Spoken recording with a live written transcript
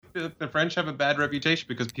the French have a bad reputation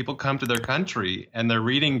because people come to their country and they're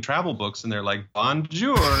reading travel books and they're like,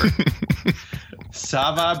 bonjour,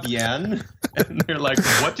 ça va bien? And they're like,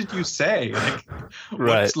 what did you say? Like,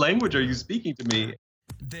 what language are you speaking to me?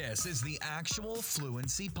 This is the Actual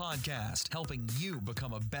Fluency Podcast, helping you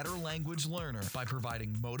become a better language learner by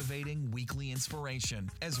providing motivating weekly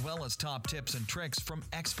inspiration, as well as top tips and tricks from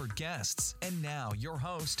expert guests. And now, your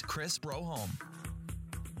host, Chris Broholm.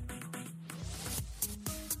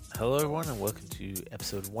 Hello, everyone, and welcome to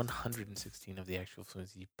episode 116 of the Actual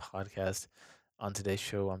Fluency Podcast. On today's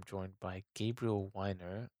show, I'm joined by Gabriel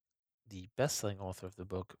Wyner, the best-selling author of the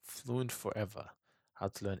book Fluent Forever: How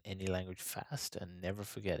to Learn Any Language Fast and Never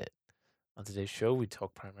Forget It. On today's show, we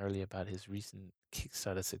talk primarily about his recent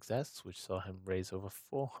Kickstarter success, which saw him raise over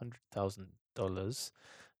 $400,000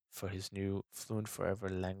 for his new Fluent Forever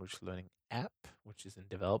language learning app, which is in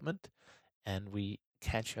development. And we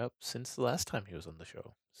catch up since the last time he was on the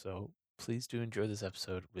show. So please do enjoy this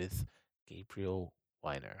episode with Gabriel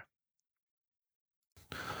Wyner.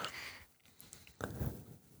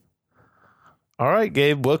 All right,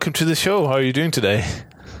 Gabe, welcome to the show. How are you doing today?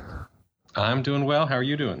 I'm doing well. How are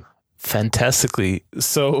you doing? Fantastically.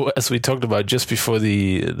 So as we talked about just before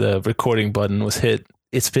the recording button was hit,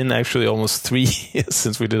 it's been actually almost 3 years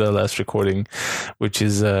since we did our last recording, which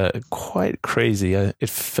is quite crazy. It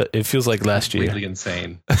feels like last year. Completely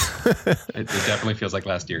insane. It definitely feels like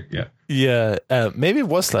last year. Yeah. Yeah. Maybe it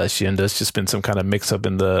was last year, and there's just been some kind of mix up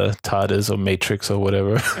in the TARDIS or Matrix or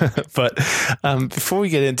whatever. But before we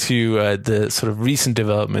get into the sort of recent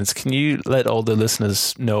developments, can you let all the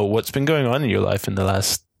listeners know what's been going on in your life in the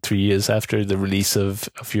last 3 years after the release of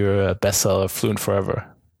your bestseller, Fluent Forever?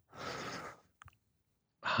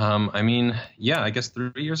 I guess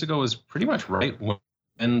 3 years ago was pretty much right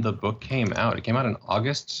when the book came out. It came out in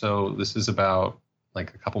August, so this is about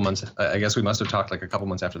like a couple months. I guess we must have talked like a couple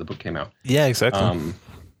months after the book came out. Yeah, exactly.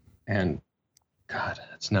 And God,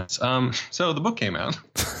 that's nuts. So the book came out.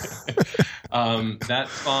 That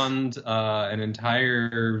spawned an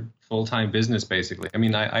entire full-time business, basically. I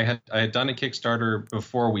mean, I had done a Kickstarter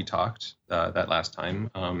before we talked that last time.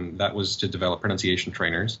 That was to develop pronunciation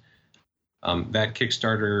trainers. That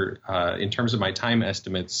Kickstarter, in terms of my time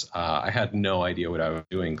estimates, I had no idea what I was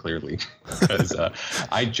doing, clearly, because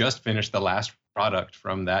I just finished the last product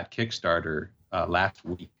from that Kickstarter last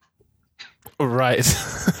week. Right.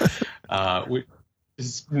 Which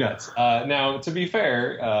is nuts. Now, to be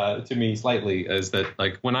fair to me slightly, is that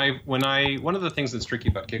like when I one of the things that's tricky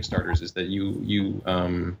about Kickstarters is that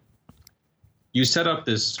you set up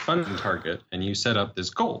this funding target and you set up this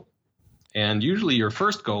goal. And usually your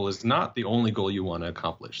first goal is not the only goal you want to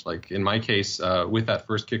accomplish. Like in my case, with that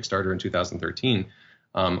first Kickstarter in 2013,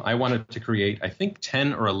 I wanted to create, I think,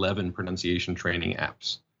 10 or 11 pronunciation training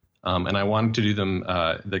apps. And I wanted to do them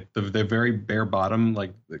the very bare bottom,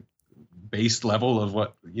 like the base level of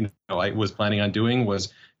what I was planning on doing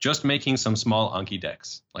was just making some small Anki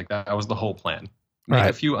decks. Like that was the whole plan. Make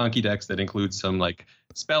a few Anki decks that include some like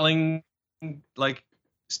spelling, like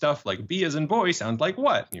stuff like B as in boy sounds like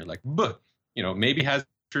what? And you're like, buh. Maybe has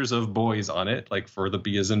pictures of boys on it, like for the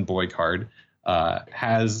B as in boy card.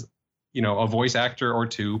 Has, a voice actor or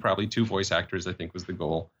two, probably two voice actors, I think was the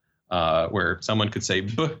goal, where someone could say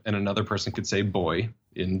buh and another person could say boy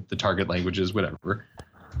in the target languages, whatever.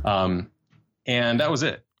 And that was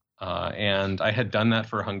it. And I had done that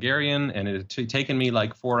for Hungarian, and it had taken me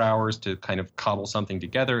like 4 hours to kind of cobble something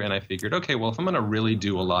together. And I figured, okay, well, if I'm going to really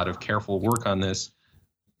do a lot of careful work on this,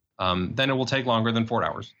 then it will take longer than 4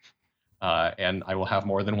 hours. And I will have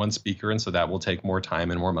more than one speaker, and so that will take more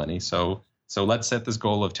time and more money. So let's set this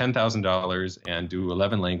goal of $10,000 and do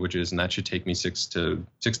 11 languages, and that should take me 6 to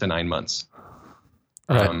 9 months.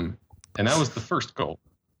 Right. And that was the first goal.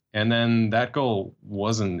 And then that goal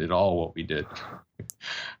wasn't at all what we did.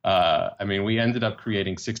 We ended up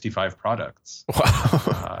creating 65 products.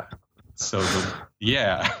 Wow. So the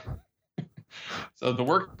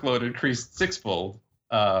workload increased sixfold.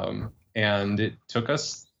 And it took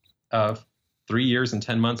us 3 years and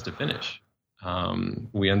 10 months to finish.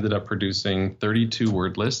 We ended up producing 32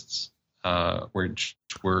 word lists, which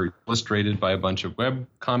were illustrated by a bunch of web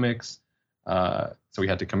comics. So we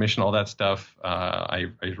had to commission all that stuff.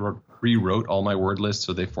 I rewrote all my word lists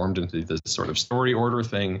so they formed into this sort of story order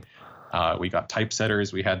thing. We got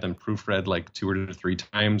typesetters. We had them proofread like 2 or 3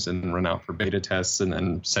 times and run out for beta tests and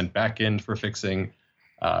then sent back in for fixing.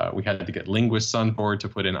 We had to get linguists on board to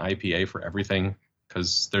put in IPA for everything,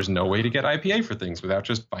 because there's no way to get IPA for things without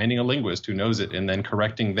just finding a linguist who knows it and then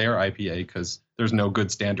correcting their IPA, because there's no good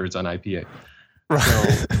standards on IPA. Right.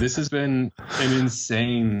 So this has been an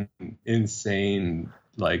insane,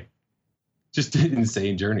 like just an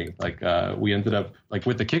insane journey. Like we ended up like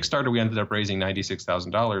with the Kickstarter, we ended up raising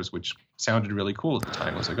 $96,000, which sounded really cool at the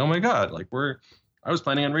time. I was like, oh my God, like I was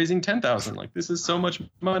planning on raising 10,000. Like this is so much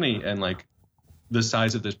money. And like the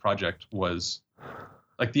size of this project was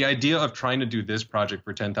like the idea of trying to do this project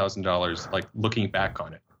for $10,000, like looking back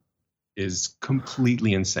on it is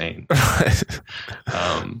completely insane.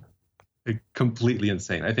 Completely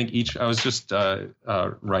insane. I think I was just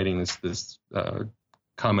writing this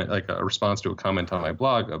comment, like a response to a comment on my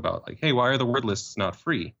blog about like, hey, why are the word lists not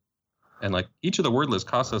free? And like each of the word lists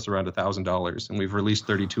costs us around $1,000, and we've released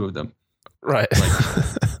 32 of them. Right.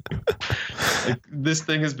 Like this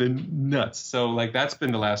thing has been nuts. So like that's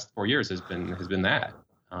been the last 4 years has been that.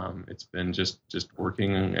 It's been just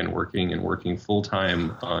working and working full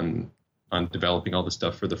time on developing all the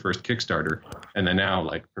stuff for the first Kickstarter, and then now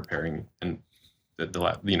like preparing, and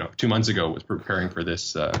the 2 months ago was preparing for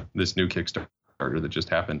this new Kickstarter that just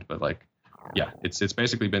happened. But like, yeah, it's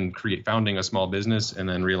basically been founding a small business and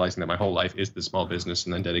then realizing that my whole life is the small business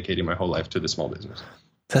and then dedicating my whole life to the small business.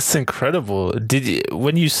 That's incredible.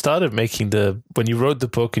 When you wrote the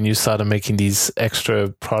book and you started making these extra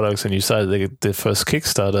products and you started the first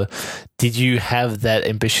Kickstarter, did you have that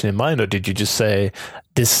ambition in mind, or did you just say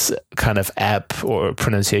this kind of app or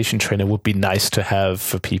pronunciation trainer would be nice to have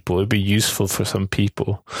for people? It'd be useful for some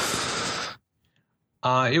people.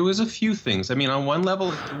 It was a few things. I mean, on one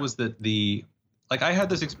level, it was that I had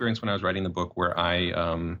this experience when I was writing the book where I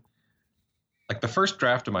like the first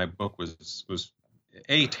draft of my book was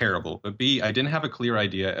A, terrible, but B, I didn't have a clear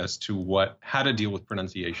idea as to how to deal with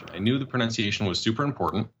pronunciation. I knew the pronunciation was super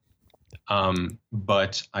important,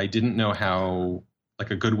 but I didn't know how, like,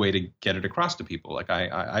 a good way to get it across to people. Like,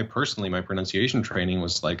 I personally, my pronunciation training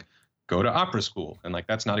was like, go to opera school, and like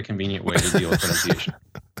that's not a convenient way to deal with pronunciation.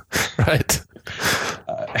 Right.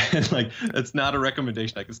 And like that's not a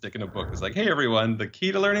recommendation I can stick in a book. It's like, hey everyone, the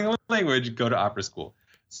key to learning a language, go to opera school.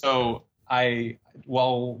 So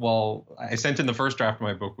while I sent in the first draft of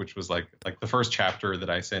my book, which was like the first chapter that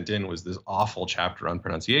I sent in was this awful chapter on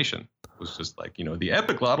pronunciation. It was just like, the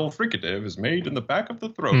epiglottal fricative is made in the back of the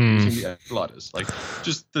throat using the epiglottis. Like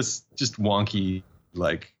just this wonky,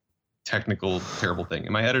 like technical, terrible thing.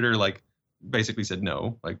 And my editor like basically said,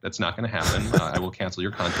 no, like that's not going to happen. I will cancel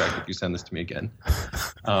your contract if you send this to me again.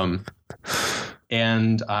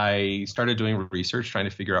 And I started doing research, trying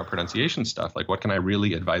to figure out pronunciation stuff. Like, what can I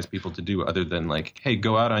really advise people to do other than like, hey,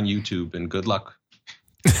 go out on YouTube and good luck.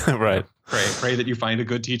 Right. Pray that you find a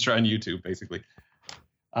good teacher on YouTube, basically.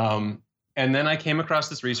 And then I came across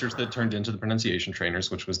this research that turned into the pronunciation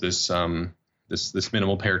trainers, which was this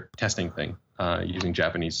minimal pair testing thing using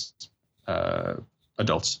Japanese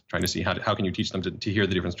adults, trying to see how can you teach them to hear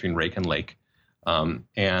the difference between rake and lake.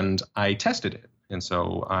 And I tested it. And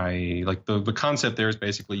so I like the concept there is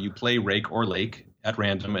basically you play rake or lake at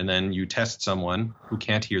random, and then you test someone who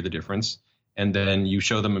can't hear the difference, and then you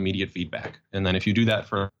show them immediate feedback. And then if you do that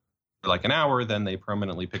for like an hour, then they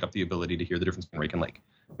permanently pick up the ability to hear the difference between rake and lake,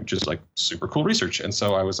 which is like super cool research. And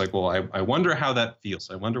so I was like, well, I wonder how that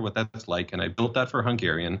feels. I wonder what that's like. And I built that for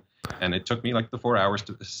Hungarian, and it took me like the 4 hours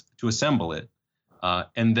to assemble it.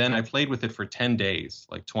 And then I played with it for 10 days,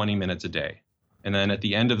 like 20 minutes a day. And then at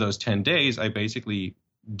the end of those 10 days, I basically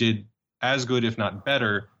did as good, if not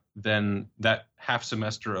better, than that half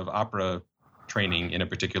semester of opera training in a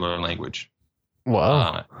particular language.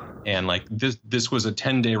 Wow. And like this was a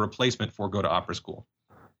 10-day replacement for go to opera school.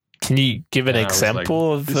 Can you give an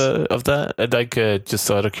example of that? Like, just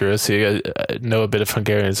out of curiosity, I know a bit of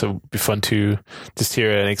Hungarian, so it'd be fun to just hear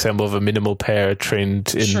an example of a minimal pair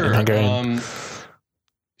trained in Hungarian.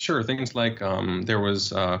 Sure. Things like there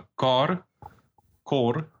was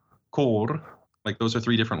kor, like those are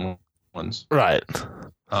three different ones. Right.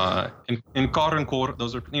 In kor and kor,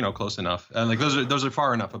 those are close enough. Like those are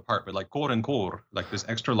far enough apart. But like kor and kor, like this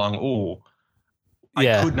extra long o,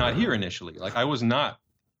 I could not hear initially. Like I was not,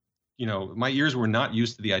 my ears were not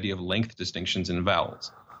used to the idea of length distinctions in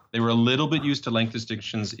vowels. They were a little bit used to length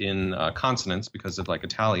distinctions in consonants because of like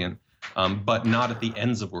Italian, but not at the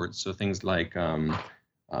ends of words. So things like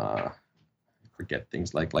forget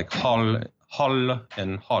things like hol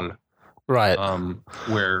and hol. Right.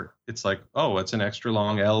 Where it's like, oh, it's an extra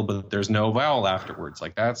long L, but there's no vowel afterwards.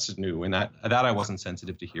 Like that's new, and that I wasn't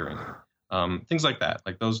sensitive to hearing. Things like that.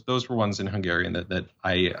 Like those were ones in Hungarian that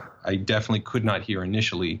I definitely could not hear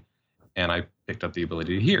initially, and I picked up the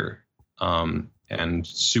ability to hear, and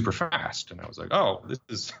super fast. And I was like, oh,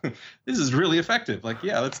 this is really effective. Like,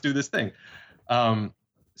 yeah, let's do this thing.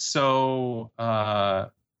 So I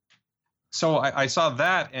saw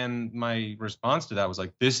that, and my response to that was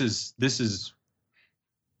like, this is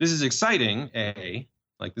exciting.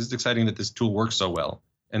 Like, this is exciting that this tool works so well.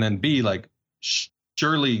 And then B, like,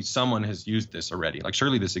 surely someone has used this already. Like,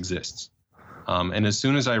 surely this exists. And as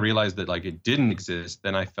soon as I realized that, like, it didn't exist,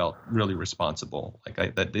 then I felt really responsible.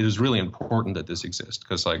 Like, that it was really important that this exists,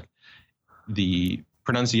 because, like, the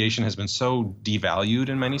pronunciation has been so devalued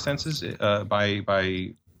in many senses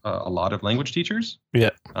by a lot of language teachers.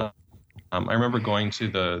 Yeah. I remember going to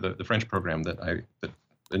the French program that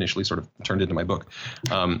initially sort of turned into my book,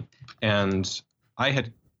 and I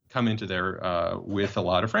had come into there with a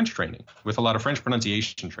lot of French training, with a lot of French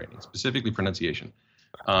pronunciation training, specifically pronunciation.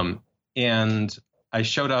 And I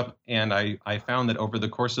showed up and I found that over the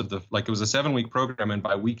course of it was a 7-week program, and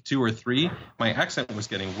by week 2 or 3, my accent was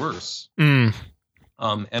getting worse. And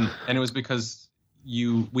it was because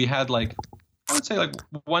we had, like, I would say, like,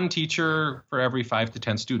 one teacher for every 5 to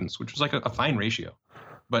 10 students, which was like a fine ratio.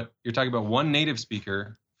 But you're talking about one native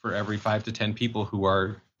speaker for every 5 to 10 people who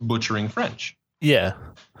are butchering French. Yeah.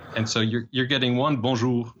 And so you're getting one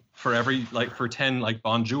bonjour for every, like, for 10, like,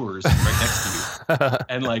 bonjours right next to you.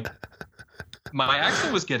 And, like, my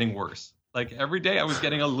accent was getting worse. Like, every day I was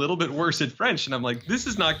getting a little bit worse at French, and I'm like, this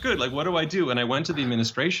is not good. Like, what do I do? And I went to the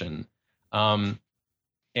administration,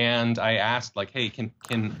 and I asked, like, hey, can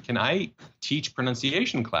I teach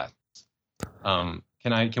pronunciation class? Can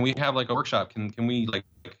we have, like, a workshop? Can we, like,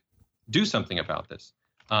 do something about this?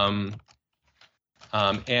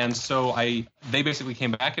 And so they basically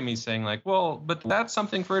came back at me saying, like, well, but that's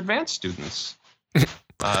something for advanced students.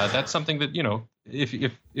 That's something that, you know, if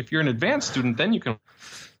you're an advanced student, then you can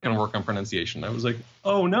work on pronunciation. I was like,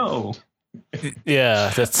 oh no. Yeah,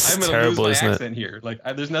 that's I'm gonna terrible, lose my isn't accent here. Like,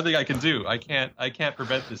 there's nothing I can do. I can't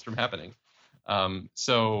prevent this from happening.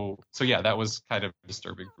 So yeah, that was kind of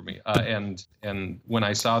disturbing for me. And when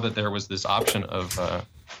I saw that there was this option of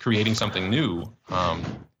creating something new,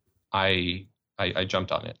 I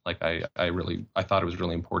jumped on it. Like, I thought it was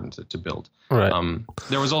really important to build. Right.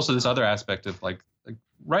 There was also this other aspect of, like,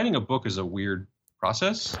 writing a book is a weird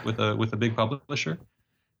process with a big publisher,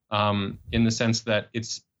 in the sense that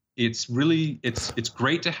it's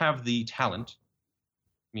great to have the talent,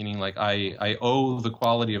 meaning, like, I owe the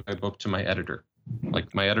quality of my book to my editor.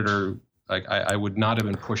 Like, my editor, like, I would not have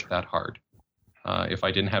been pushed that hard if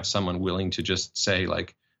I didn't have someone willing to just say,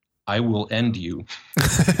 like, I will end you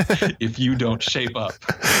if you don't shape up.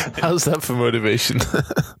 How's that for motivation?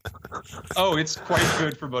 Oh, it's quite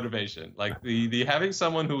good for motivation. Like, the having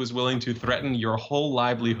someone who is willing to threaten your whole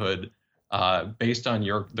livelihood based on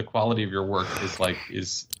the quality of your work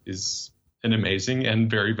is an amazing and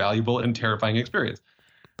very valuable and terrifying experience.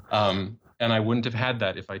 And I wouldn't have had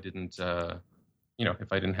that if I didn't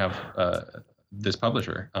have this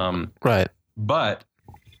publisher. Right. But,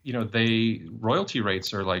 you know, royalty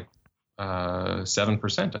rates are like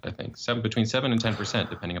 7%, I think, between 7 and 10%,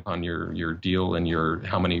 depending upon your deal and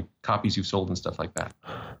how many copies you've sold and stuff like that.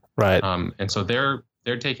 Right. And so they're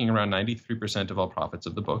taking around 93% of all profits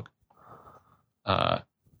of the book.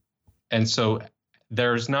 And so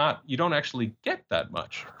you don't actually get that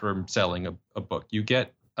much from selling a book. You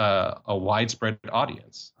get a widespread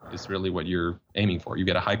audience is really what you're aiming for. You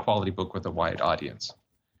get a high quality book with a wide audience.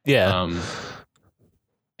 Yeah.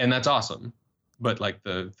 And that's awesome. But, like,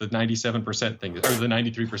 the 97% thing, or the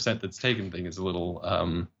 93% that's taken thing, is a little,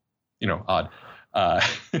 odd.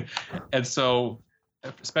 And so,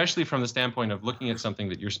 especially from the standpoint of looking at something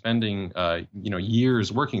that you're spending,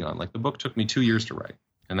 years working on. Like, the book took me 2 years to write,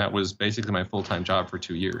 and that was basically my full-time job for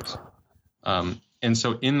 2 years. And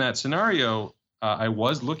so in that scenario, I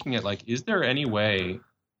was looking at, like, is there any way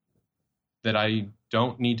that I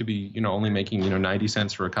don't need to be, only making, 90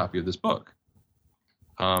 cents for a copy of this book?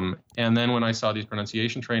 And then when I saw these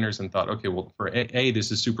pronunciation trainers and thought, okay, well, for A,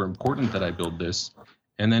 this is super important that I build this.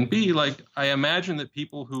 And then B, like, I imagine that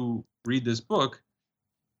people who read this book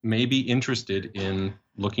may be interested in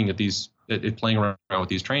looking at playing around with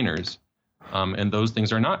these trainers. And those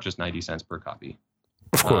things are not just 90 cents per copy.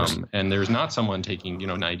 Of course. And there's not someone taking,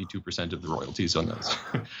 92% of the royalties on those.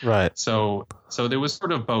 Right. So there was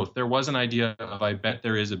sort of both. There was an idea of, I bet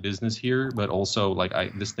there is a business here, but also, like,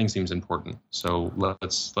 this thing seems important. So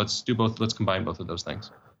let's do both. Let's combine both of those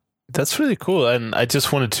things. That's really cool. And I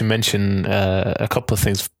just wanted to mention a couple of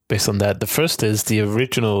things based on that. The first is the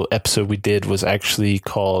original episode we did was actually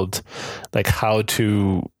called, like, how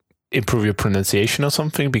to improve your pronunciation or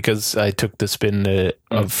something, because I took the spin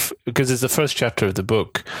because it's the first chapter of the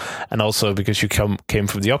book, and also because you came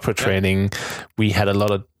from the opera training, we had a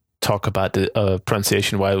lot of talk about the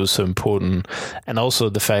pronunciation, why it was so important, and also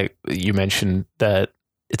the fact that you mentioned that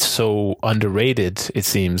it's so underrated, it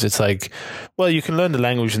seems. It's like, well, you can learn the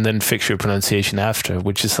language and then fix your pronunciation after,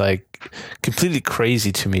 which is like completely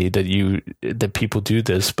crazy to me that people do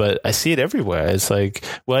this, but I see it everywhere. It's like,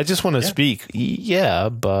 well, I just want to speak. Yeah,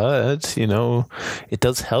 but it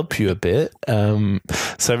does help you a bit.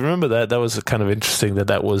 So I remember that was kind of interesting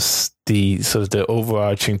that was the sort of the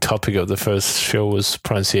overarching topic of the first show was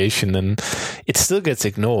pronunciation, and it still gets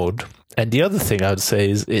ignored. And the other thing I would say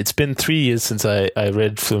is it's been 3 years since I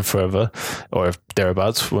read Fluent Forever, or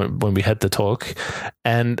thereabouts, when we had the talk.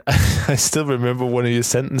 And I still remember one of your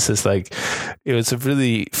sentences, like, it was a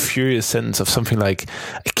really furious sentence of something like,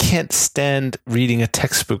 I can't stand reading a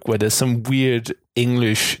textbook where there's some weird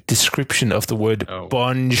English description of the word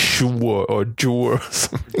bonjour or jour or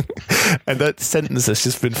something. And that sentence has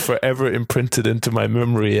just been forever imprinted into my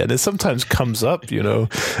memory. And it sometimes comes up,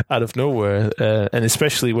 out of nowhere. And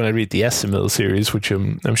especially when I read the SML series, which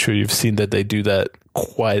I'm sure you've seen that they do that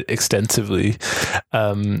quite extensively.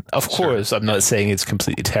 Of course, I'm not saying it's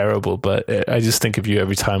completely terrible, but I just think of you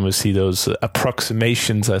every time I see those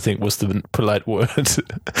approximations, I think was the polite word.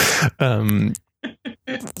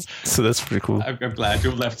 So that's pretty cool. I'm glad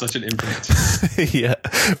you've left such an imprint. Yeah.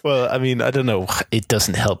 Well, I mean, I don't know. It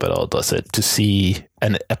doesn't help at all, does it, to see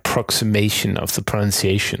an approximation of the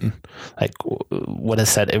pronunciation? Like, what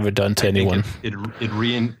has that ever done to anyone?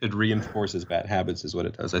 It reinforces bad habits, is what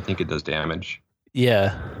it does. I think it does damage.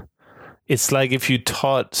 Yeah. It's like if you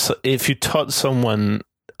taught someone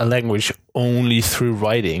a language only through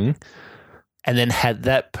writing, and then had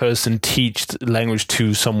that person teach the language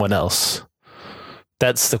to someone else.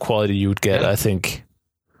 That's the quality you would get, I think.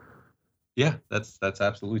 Yeah, that's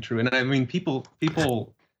absolutely true. And I mean, people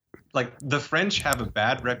like the French have a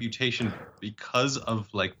bad reputation because of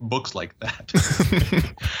like books like that.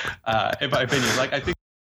 In my opinion, like I think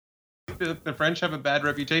the French have a bad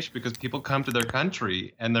reputation because people come to their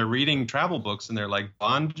country and they're reading travel books and they're like,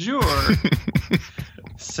 bonjour,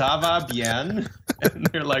 ça va bien? And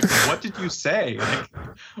they're like, what did you say? Like,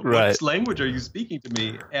 what language are you speaking to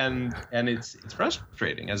me? And it's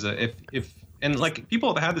frustrating and like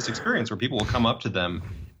people have had this experience where people will come up to them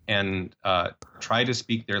and try to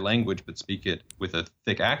speak their language, but speak it with a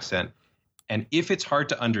thick accent. And if it's hard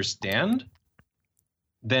to understand,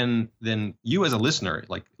 then you as a listener,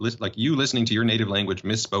 like you listening to your native language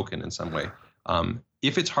misspoken in some way,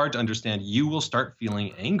 if it's hard to understand, you will start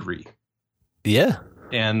feeling angry. Yeah.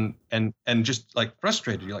 And just like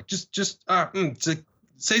frustrated. You're like, just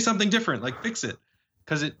say something different, like fix it.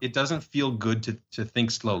 Because it doesn't feel good to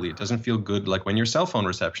think slowly. It doesn't feel good. Like when your cell phone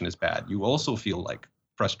reception is bad, you also feel like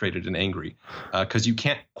frustrated and angry because you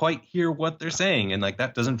can't quite hear what they're saying. And like,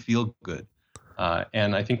 that doesn't feel good.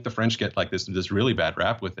 And I think the French get like this really bad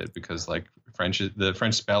rap with it because like the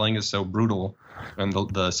French spelling is so brutal and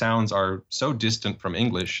the sounds are so distant from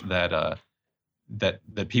English that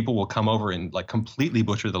people will come over and like completely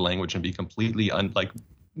butcher the language and be completely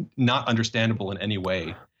not understandable in any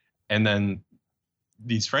way. And then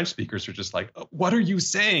these French speakers are just like, what are you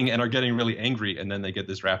saying? And are getting really angry. And then they get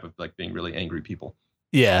this rap of like being really angry people.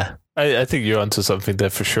 Yeah, I think you're onto something there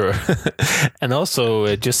for sure. And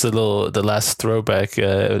also, just the last throwback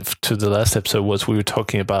to the last episode was we were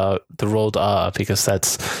talking about the rolled R, because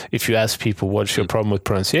that's, if you ask people what's your problem with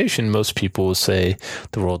pronunciation, most people will say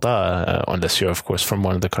the rolled R, unless you're, of course, from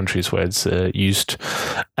one of the countries where it's used.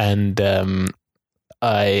 And a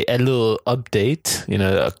little update,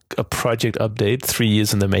 a project update, 3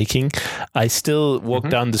 years in the making. I still walk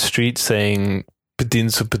down the street saying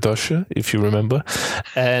Bedienst Bedosche, if you remember.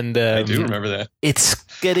 And I do remember that. It's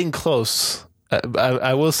getting close.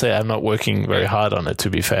 I will say I'm not working very hard on it, to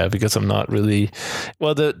be fair, because I'm not really...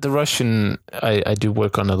 Well, the Russian, I do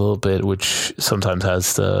work on a little bit, which sometimes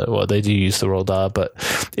has they do use the rolled R, but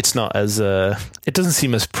it's not as... it doesn't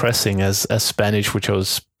seem as pressing as Spanish, which I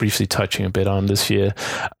was briefly touching a bit on this year.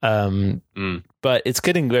 But it's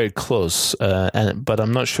getting very close, but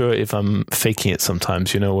I'm not sure if I'm faking it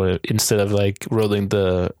sometimes, where instead of like rolling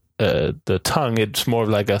the tongue, it's more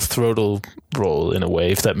like a throttle roll in a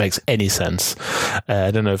way, if that makes any sense.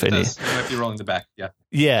 I don't know if any... You might be rolling the back, yeah.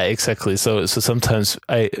 Yeah, exactly. So sometimes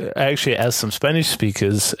I actually asked some Spanish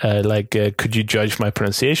speakers, could you judge my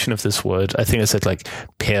pronunciation of this word? I think I said like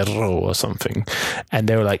perro or something. And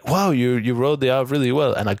they were like, wow, you rolled the R really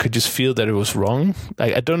well. And I could just feel that it was wrong.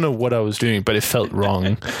 I don't know what I was doing, but it felt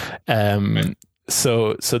wrong.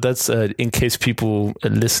 So that's in case people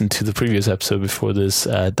listen to the previous episode before this,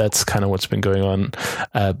 that's kind of what's been going on.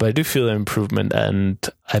 But I do feel an improvement, and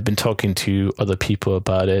I've been talking to other people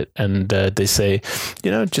about it, and they say,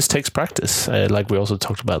 it just takes practice, like we also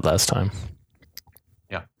talked about last time.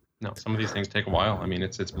 Yeah. No, some of these things take a while. I mean,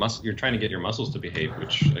 it's you're trying to get your muscles to behave,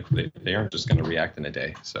 which like, they aren't just going to react in a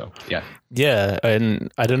day. So yeah. Yeah,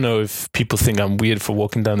 and I don't know if people think I'm weird for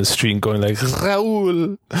walking down the street and going like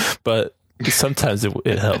Raul, but sometimes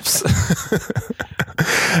it helps.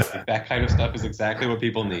 That kind of stuff is exactly what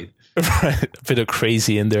people need. Right, a bit of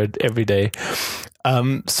crazy in there every day.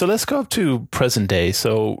 So let's go up to present day.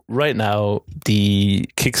 So right now, the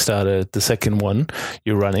Kickstarter, the second one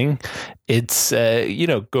you're running, it's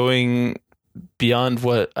going beyond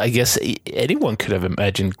what I guess anyone could have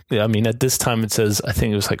imagined. I mean, at this time it says I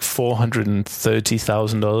think it was like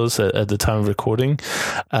 $430,000 at the time of recording.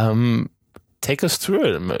 Take us through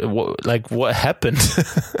it. What happened?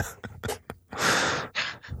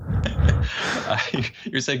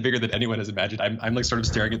 You're saying bigger than anyone has imagined. I'm like sort of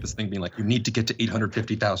staring at this thing being like, you need to get to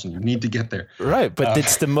 850,000. You need to get there. Right. But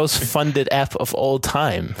it's the most funded app of all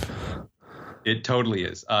time. It totally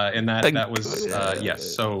is. And that was,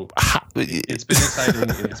 yes. So it's been exciting.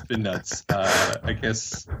 It's been nuts. I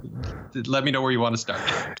guess, let me know where you want to start.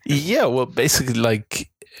 Yeah. Well, basically,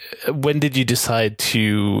 like, when did you decide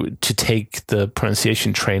to take the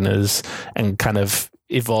pronunciation trainers and kind of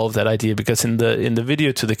evolve that idea? Because in the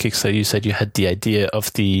video to the Kickstarter, you said you had the idea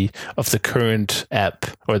of the current app,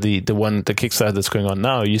 or the Kickstarter that's going on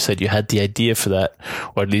now. You said you had the idea for that,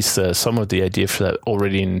 or at least some of the idea for that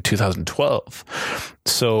already in 2012.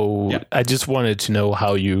 So yeah. I just wanted to know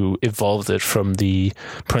how you evolved it from the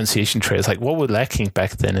pronunciation trainers. Like, what were lacking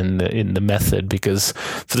back then in the method? Because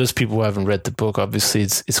for those people who haven't read the book, obviously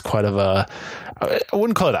it's quite of a, I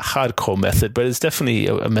wouldn't call it a hardcore method, but it's definitely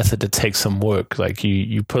a method that takes some work. Like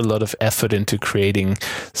you put a lot of effort into creating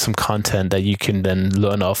some content that you can then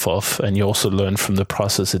learn off of, and you also learn from the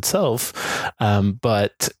process itself.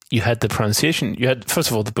 But you had the pronunciation, you had, first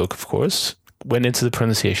of all, the book, of course, went into the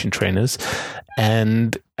pronunciation trainers.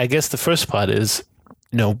 And I guess the first part is,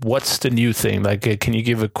 what's the new thing? Like, can you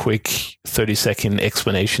give a quick 30-second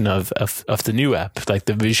explanation of the new app, like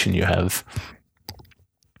the vision you have?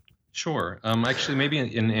 Sure. Actually, maybe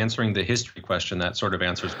in answering the history question, that sort of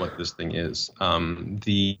answers what this thing is.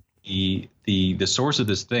 The source of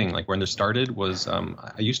this thing, like when it started, was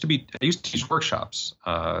I used to teach workshops.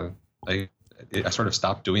 I sort of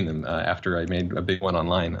stopped doing them after I made a big one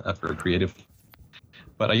online for creative.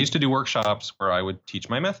 But I used to do workshops where I would teach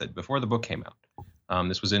my method before the book came out.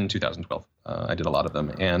 This was in 2012. I did a lot of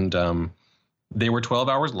them, and they were 12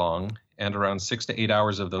 hours long, and around 6 to 8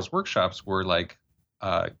 hours of those workshops were like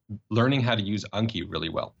learning how to use Anki really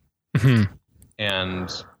well. Mm-hmm.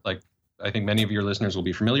 And like, I think many of your listeners will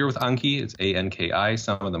be familiar with Anki. It's Anki.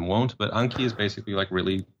 Some of them won't, but Anki is basically like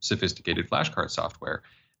really sophisticated flashcard software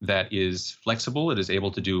that is flexible. It is able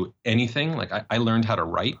to do anything. Like I learned how to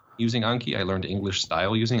write using Anki. I learned English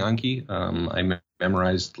style using Anki. I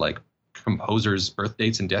memorized like composers' birth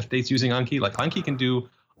dates and death dates using Anki. Like Anki can do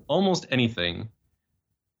almost anything.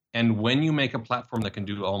 And when you make a platform that can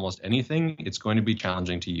do almost anything, it's going to be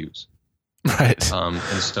challenging to use. Right. And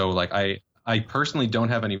so like I personally don't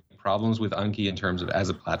have any problems with Anki in terms of as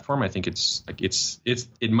a platform. I think it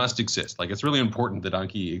must exist. Like it's really important that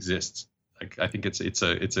Anki exists. Like I think it's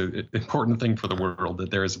a important thing for the world that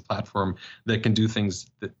there is a platform that can do things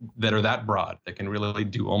that are that broad, that can really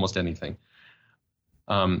do almost anything.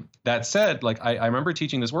 That said, like I remember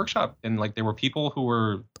teaching this workshop, and like there were people who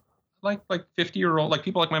were like 50-year-old, like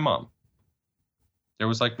people like my mom. There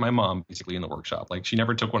was like my mom basically in the workshop. Like she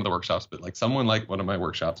never took one of the workshops, but like someone like one of my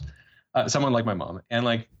workshops, someone like my mom. And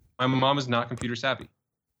like my mom is not computer savvy.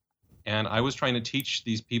 And I was trying to teach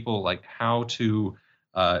these people like how to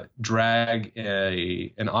drag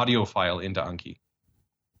an audio file into Anki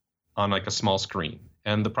on like a small screen.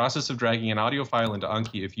 And the process of dragging an audio file into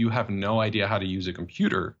Anki, if you have no idea how to use a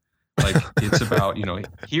computer, like it's about,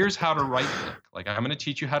 here's how to right click. Like I'm going to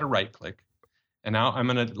teach you how to right click. And now I'm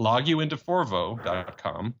going to log you into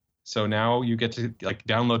forvo.com. So now you get to like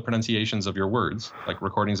download pronunciations of your words, like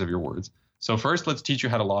recordings of your words. So first, let's teach you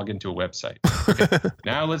how to log into a website. Okay.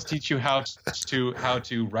 Now let's teach you how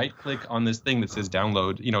to right click on this thing that says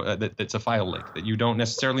download, that's a file link that you don't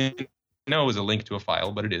necessarily know is a link to a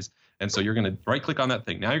file, but it is. And so you're going to right click on that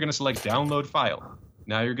thing. Now you're going to select download file.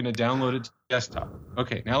 Now you're going to download it to desktop.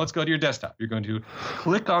 Okay, now let's go to your desktop. You're going to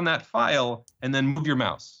click on that file and then move your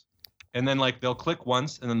mouse. And then like they'll click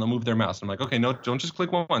once and then they'll move their mouse. I'm like, okay, no, don't just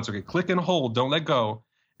click once. Okay, click and hold, don't let go.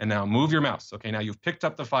 And now move your mouse. Okay, now you've picked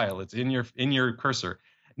up the file. It's in your cursor.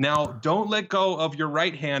 Now don't let go of your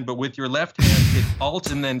right hand, but with your left hand, hit Alt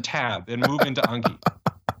and then Tab and move into Anki.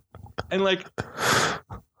 And like,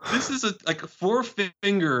 this is a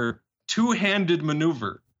 4-finger, 2-handed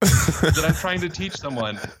maneuver that I'm trying to teach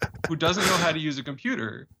someone who doesn't know how to use a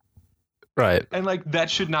computer. Right. And like that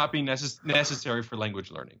should not be necessary for language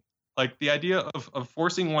learning. Like the idea of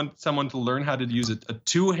forcing someone to learn how to use a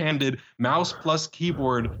two-handed mouse plus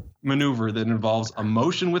keyboard maneuver that involves a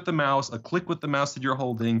motion with the mouse, a click with the mouse that you're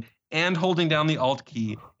holding, and holding down the Alt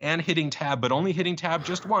key and hitting Tab, but only hitting Tab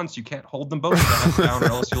just once. You can't hold them both down, or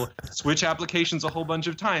else you'll switch applications a whole bunch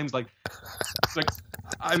of times. Like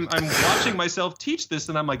I'm watching myself teach this,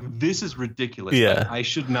 and I'm like, this is ridiculous. Yeah. Like, I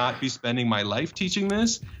should not be spending my life teaching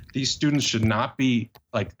this. These students should not be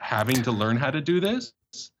like having to learn how to do this.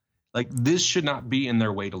 Like this should not be in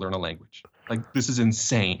their way to learn a language. Like this is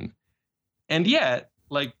insane. And yet,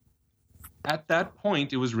 like at that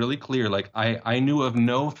point, it was really clear. Like I knew of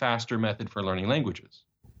no faster method for learning languages.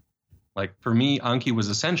 Like for me, Anki was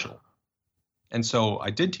essential. And so I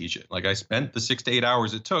did teach it. Like I spent the 6 to 8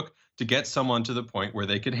 hours it took to get someone to the point where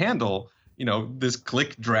they could handle, this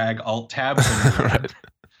click, drag, alt, tab thing. Right.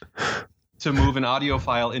 To move an audio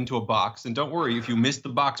file into a box. And don't worry, if you miss the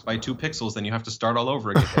box by 2 pixels, then you have to start all over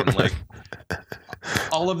again. Like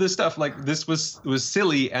all of this stuff, like this was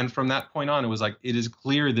silly. And from that point on, it was like, it is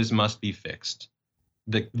clear this must be fixed.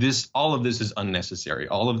 All of this is unnecessary.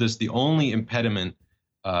 All of this, the only impediment,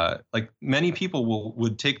 like many people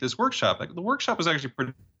would take this workshop. Like the workshop was actually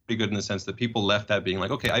pretty good in the sense that people left that being like,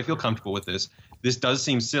 okay, I feel comfortable with this. This does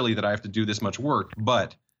seem silly that I have to do this much work,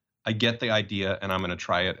 but I get the idea and I'm going to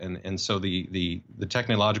try it. And so the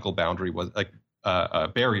technological boundary was like a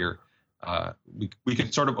barrier. We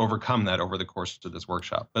could sort of overcome that over the course of this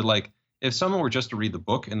workshop. But like if someone were just to read the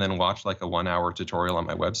book and then watch like a 1-hour tutorial on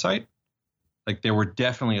my website, like there were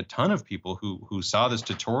definitely a ton of people who saw this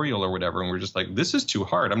tutorial or whatever and were just like, this is too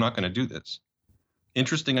hard. I'm not going to do this.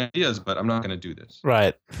 Interesting ideas, but I'm not going to do this.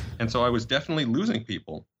 Right. And so I was definitely losing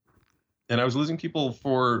people. And I was losing people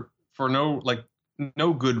for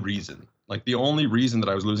no good reason. Like the only reason that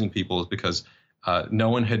I was losing people is because no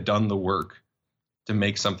one had done the work to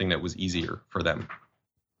make something that was easier for them.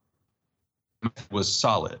 It was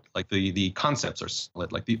solid. Like the concepts are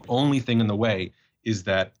solid. Like the only thing in the way is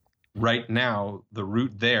that right now the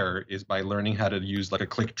route there is by learning how to use like a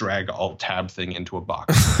click, drag, alt, tab thing into a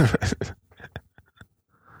box.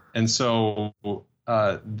 And so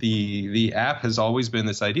the app has always been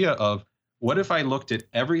this idea of, what if I looked at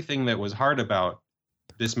everything that was hard about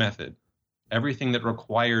this method, everything that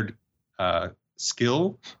required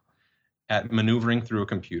skill at maneuvering through a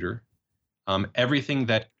computer, everything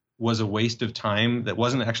that was a waste of time that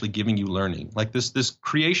wasn't actually giving you learning, like this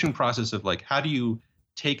creation process of like, how do you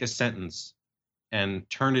take a sentence and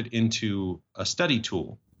turn it into a study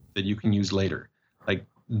tool that you can use later? Like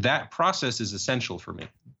that process is essential for me.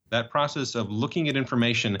 That process of looking at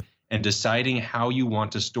information and deciding how you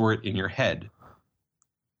want to store it in your head,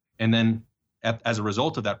 and then as a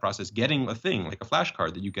result of that process, getting a thing like a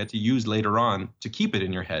flashcard that you get to use later on to keep it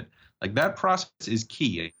in your head. Like that process is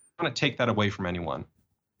key. I don't want to take that away from anyone.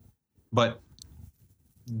 But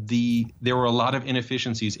there were a lot of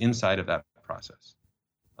inefficiencies inside of that process.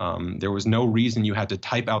 There was no reason you had to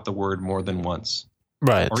type out the word more than once.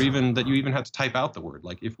 Right. Or even that you even had to type out the word.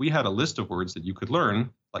 Like if we had a list of words that you could learn,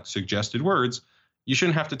 like suggested words, you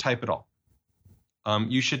shouldn't have to type it all.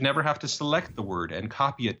 You should never have to select the word and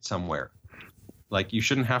copy it somewhere. Like you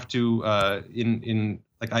shouldn't have to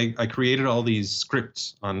I created all these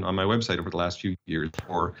scripts on my website over the last few years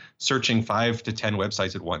for searching 5 to 10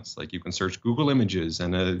 websites at once. Like you can search Google Images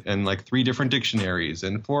and like 3 different dictionaries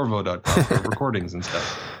and Forvo.com for recordings and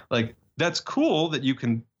stuff. Like that's cool that you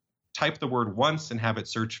can type the word once and have it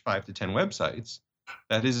search 5 to 10 websites.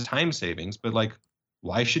 That is time savings, but like,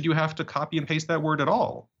 why should you have to copy and paste that word at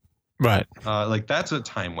all? Right. Like that's a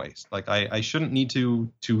time waste. Like I shouldn't need to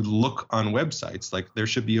look on websites. Like there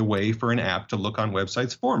should be a way for an app to look on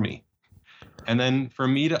websites for me. And then for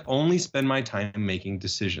me to only spend my time making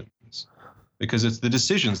decisions, because it's the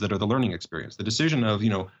decisions that are the learning experience. The decision of,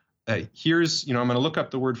 here's, I'm going to look up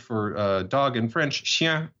the word for dog in French,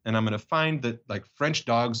 chien, and I'm going to find that like French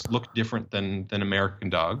dogs look different than American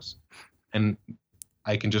dogs. And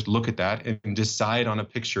I can just look at that and decide on a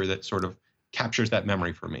picture that sort of captures that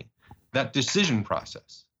memory for me. That decision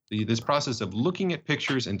process, this process of looking at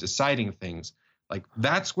pictures and deciding things, like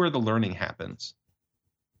that's where the learning happens.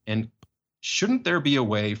 And shouldn't there be a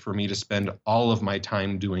way for me to spend all of my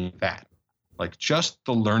time doing that? Like just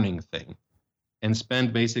the learning thing, and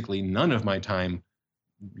spend basically none of my time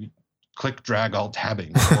click, drag, alt,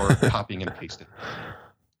 tabbing or copying and pasting.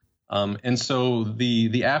 And so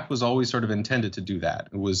the app was always sort of intended to do that.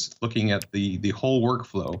 It was looking at the whole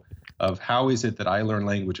workflow of how is it that I learn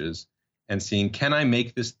languages and seeing, can I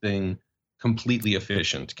make this thing completely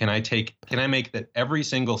efficient? Can I make that every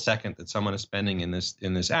single second that someone is spending in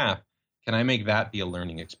this app, can I make that be a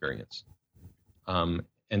learning experience?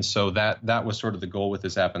 And so that was sort of the goal with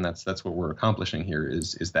this app, and that's what we're accomplishing here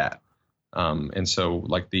is that. And so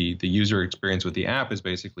like the user experience with the app is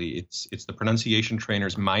basically it's the pronunciation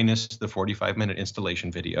trainers minus the 45-minute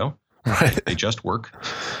installation video. Right. They just work.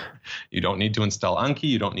 You don't need to install Anki.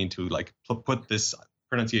 You don't need to like put this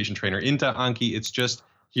pronunciation trainer into Anki. It's just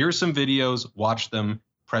here's some videos, watch them,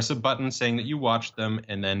 press a button saying that you watched them,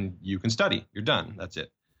 and then you can study. You're done. That's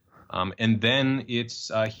it. And then it's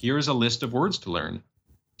here's a list of words to learn.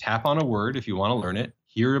 Tap on a word if you want to learn it.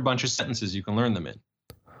 Here are a bunch of sentences you can learn them in.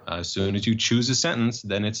 As soon as you choose a sentence,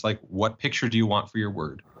 then it's like, what picture do you want for your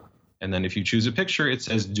word? And then if you choose a picture, it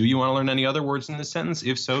says, do you want to learn any other words in this sentence?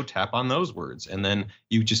 If so, tap on those words. And then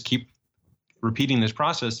you just keep repeating this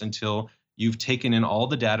process until you've taken in all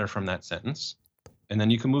the data from that sentence. And then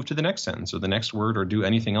you can move to the next sentence or the next word or do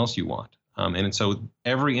anything else you want. And so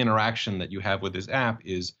every interaction that you have with this app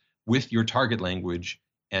is with your target language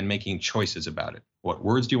and making choices about it. What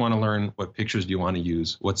words do you want to learn? What pictures do you want to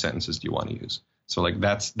use? What sentences do you want to use? So like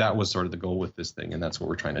that was sort of the goal with this thing, and that's what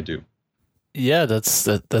we're trying to do. Yeah,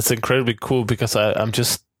 that's incredibly cool, because I'm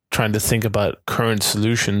just trying to think about current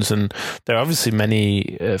solutions, and there are obviously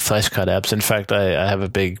many flashcard apps. In fact, I have a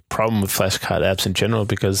big problem with flashcard apps in general,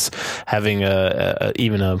 because having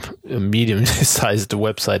even a medium-sized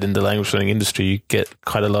website in the language learning industry, you get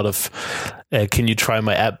quite a lot of can you try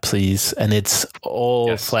my app please, and it's all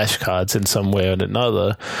flashcards in some way or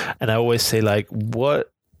another. And I always say, like,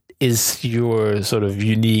 what is your sort of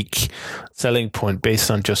unique selling point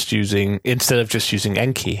based on instead of just using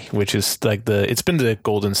Enki, which is like it's been the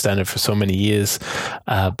golden standard for so many years,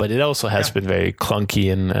 but it also has been very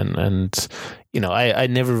clunky and I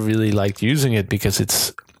never really liked using it,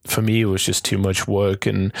 because for me, it was just too much work,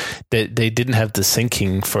 and they didn't have the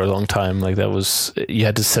syncing for a long time. Like you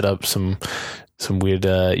had to set up some weird,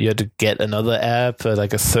 you had to get another app,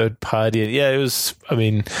 like a third party. Yeah, it was,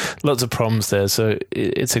 lots of problems there. So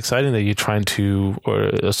it's exciting that you're trying to, or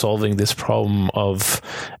are solving this problem of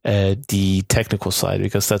the technical side,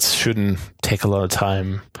 because that shouldn't take a lot of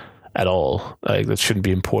time at all. Like, that shouldn't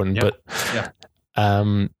be important.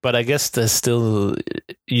 But I guess there's still,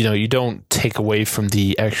 you don't take away from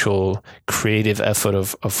the actual creative effort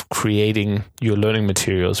of creating your learning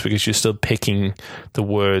materials, because you're still picking the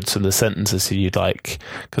words and the sentences that you'd like.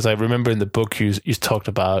 Because I remember in the book you talked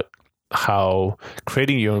about how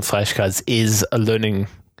creating your own flashcards is a learning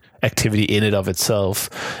activity in and of itself.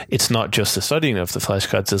 It's not just the studying of the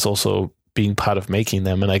flashcards, it's also being part of making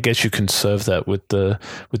them. And I guess you can serve that with the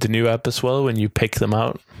new app as well when you pick them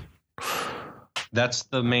out. That's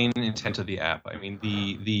the main intent of the app. I mean,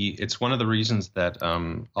 it's one of the reasons that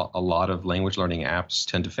a lot of language learning apps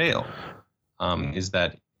tend to fail, is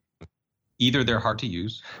that either they're hard to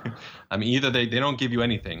use. Either they don't give you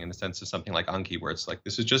anything in the sense of something like Anki, where it's like,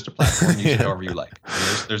 this is just a platform, use it however you like.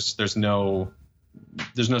 There's no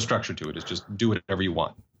structure to it. It's just do whatever you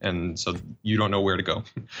want. And so you don't know where to go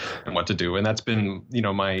and what to do. And that's been,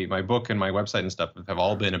 my book and my website and stuff have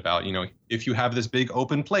all been about, if you have this big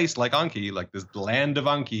open place like Anki, like this land of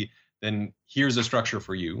Anki, then here's a structure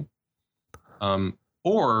for you.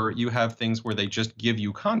 Or you have things where they just give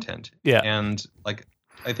you content. Yeah. And like,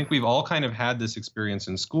 I think we've all kind of had this experience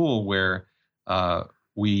in school where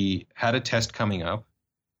we had a test coming up,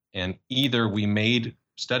 and either we made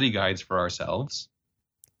study guides for ourselves,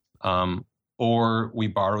 or we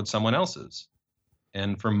borrowed someone else's.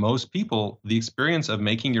 And for most people, the experience of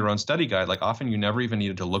making your own study guide, like often you never even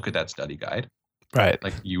needed to look at that study guide. Right.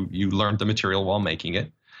 Like you learned the material while making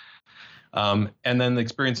it. And then the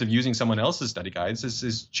experience of using someone else's study guides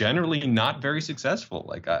is generally not very successful.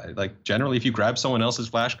 Like generally, if you grab someone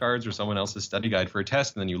else's flashcards or someone else's study guide for a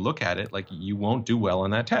test, and then you look at it, like you won't do well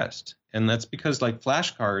on that test. And that's because like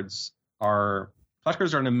flashcards are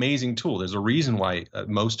an amazing tool. There's a reason why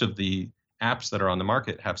most of the apps that are on the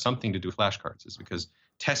market have something to do with flashcards, is because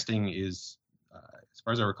testing is, as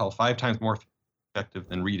far as I recall, 5 times more effective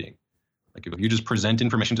than reading. Like if you just present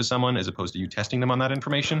information to someone as opposed to you testing them on that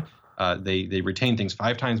information, they retain things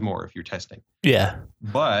 5 times more if you're testing. Yeah.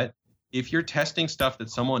 But if you're testing stuff that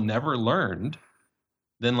someone never learned,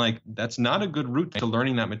 then like that's not a good route to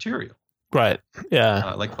learning that material. Right.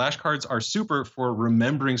 Yeah. Like flashcards are super for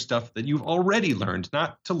remembering stuff that you've already learned,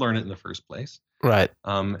 not to learn it in the first place. Right.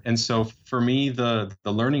 And so for me, the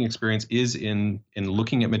learning experience is in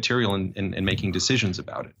looking at material and making decisions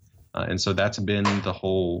about it. And so that's been the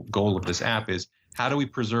whole goal of this app, is how do we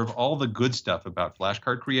preserve all the good stuff about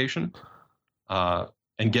flashcard creation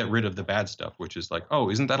and get rid of the bad stuff, which is like, oh,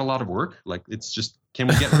 isn't that a lot of work? Like, it's just, can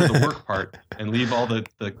we get rid of the work part and leave all the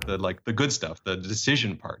good stuff, the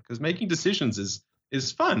decision part? Because making decisions is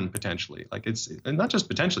is fun potentially. Like it's and not just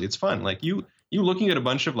potentially, it's fun. Like you looking at a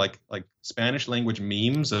bunch of like Spanish language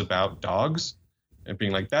memes about dogs and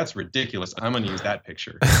being like, that's ridiculous. I'm going to use that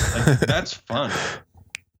picture. Like that's fun.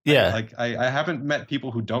 Yeah. I haven't met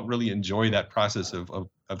people who don't really enjoy that process of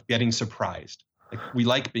getting surprised. Like we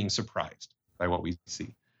like being surprised by what we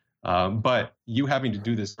see. But you having to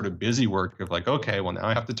do this sort of busy work of like, okay, well now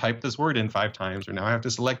I have to type this word in 5 times, or now I have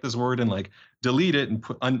to select this word and like delete it and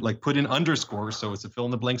put in underscores so it's a fill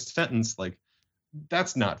in the blank sentence. Like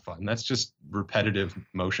that's not fun. That's just repetitive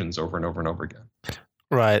motions over and over and over again.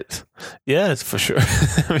 Right. Yeah, for sure.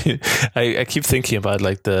 I mean, I keep thinking about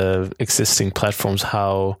like the existing platforms,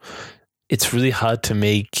 how it's really hard to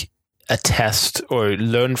make a test or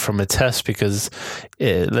learn from a test because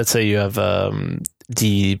let's say you have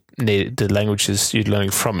the languages you're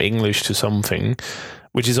learning from English to something,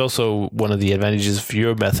 which is also one of the advantages of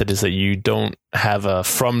your method, is that you don't have a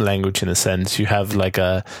from language in a sense. You have like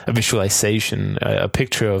a visualization, a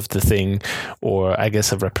picture of the thing, or I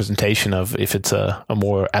guess a representation of, if it's a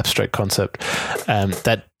more abstract concept.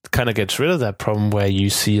 That kind of gets rid of that problem where you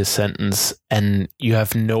see a sentence and you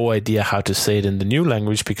have no idea how to say it in the new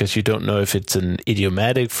language because you don't know if it's an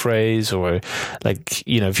idiomatic phrase, or like,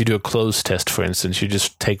 you know, if you do a close test, for instance, you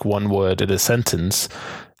just take one word in a sentence,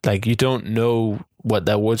 like you don't know what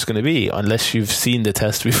that word's going to be unless you've seen the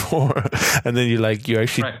test before. And then you're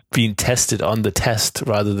actually being tested on the test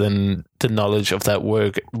rather than the knowledge of that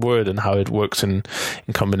word and how it works in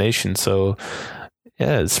combination. So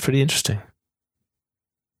yeah, it's pretty interesting.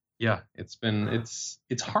 Yeah, it's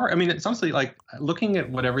hard. I mean, it's honestly like looking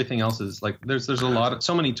at what everything else is like, there's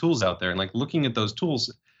so many tools out there, and like looking at those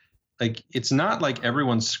tools, like it's not like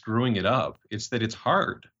everyone's screwing it up. It's that it's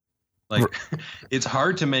hard. Like it's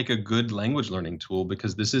hard to make a good language learning tool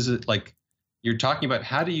because this is like, you're talking about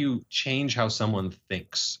how do you change how someone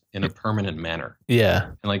thinks in a permanent manner? Yeah.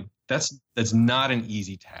 And like, that's not an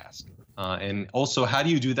easy task. And also, how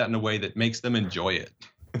do you do that in a way that makes them enjoy it?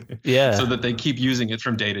 Yeah. So that they keep using it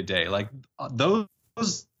from day to day. Like those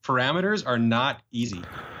parameters are not easy.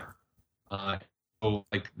 So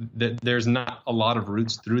like there's not a lot of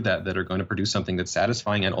routes through that are going to produce something that's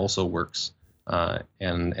satisfying and also works.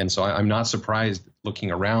 And so I'm not surprised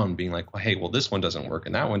looking around being like, well, hey, well, this one doesn't work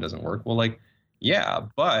and that one doesn't work. Well, like, yeah,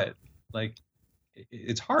 but like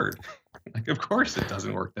it's hard. Like, of course it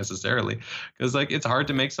doesn't work necessarily, because like it's hard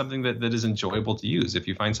to make something that is enjoyable to use. If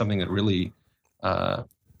you find something that really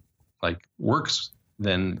like works,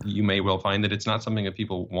 then you may well find that it's not something that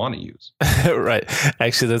people want to use. Right.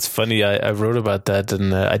 Actually, that's funny. I wrote about that,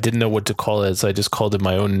 and I didn't know what to call it, so I just called it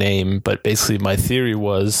my own name. But basically, my theory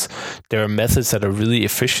was there are methods that are really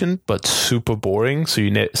efficient but super boring, so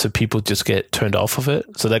so people just get turned off of it.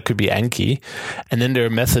 So that could be Anki. And then there are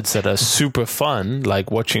methods that are super fun, like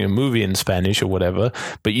watching a movie in Spanish or whatever,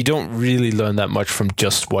 but you don't really learn that much from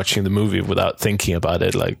just watching the movie without thinking about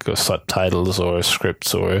it, like subtitles or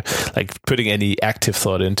scripts or like putting any active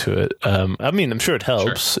thought into it. I mean, I'm sure it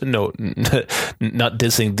helps. Sure. No, not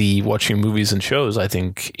dissing the watching movies and shows. I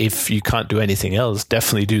think if you can't do anything else,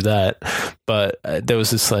 definitely do that. But there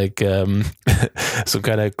was this like some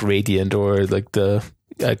kind of gradient, or like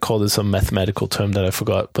I called it some mathematical term that I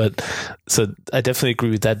forgot. But so I definitely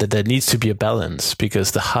agree with that there needs to be a balance,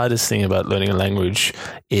 because the hardest thing about learning a language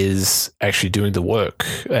is actually doing the work.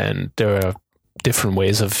 And there are different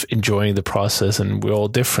ways of enjoying the process, and we're all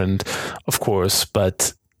different, of course,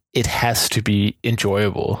 but it has to be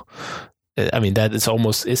enjoyable. I mean, is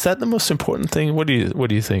that the most important thing? What do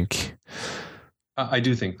you think? I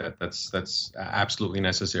do think that's absolutely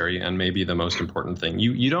necessary, and maybe the most important thing.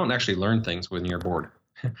 You don't actually learn things when you're bored.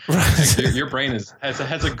 Right. Like your brain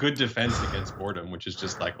has a good defense against boredom, which is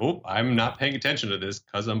just like, oh, I'm not paying attention to this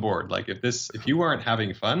because I'm bored. Like if you aren't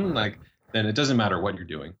having fun, like then it doesn't matter what you're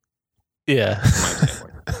doing. Yeah.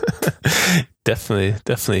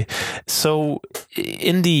 Definitely. So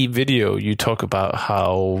in the video, you talk about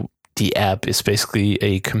how the app is basically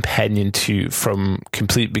a companion from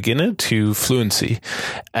complete beginner to fluency.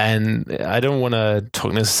 And I don't want to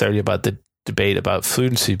talk necessarily about the debate about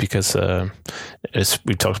fluency, because as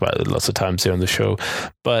we've talked about it lots of times here on the show,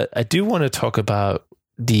 but I do want to talk about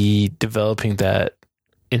the developing that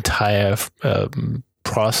entire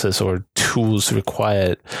process or tools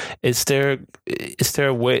required. Is there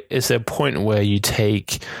a point where you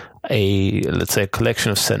take let's say a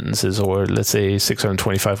collection of sentences, or let's say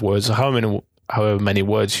 625 words, or however many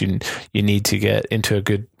words you need to get into a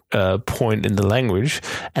good point in the language,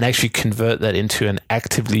 and actually convert that into an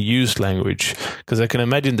actively used language? Because I can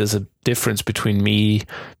imagine there's a difference between me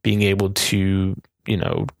being able to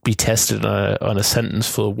be tested on a sentence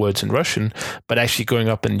full of words in Russian, but actually going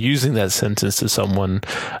up and using that sentence to someone,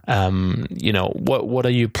 what are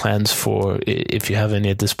your plans for, if you have any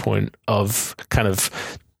at this point, of kind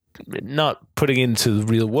of not putting into the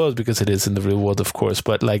real world, because it is in the real world, of course,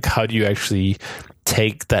 but like, how do you actually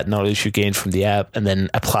take that knowledge you gain from the app and then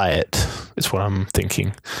apply it, is what I'm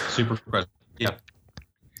thinking. Super question. Yeah.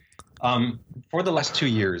 For the last 2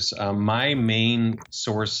 years, my main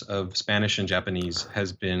source of Spanish and Japanese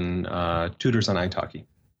has been tutors on italki.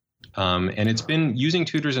 And it's been using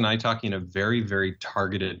tutors in italki in a very, very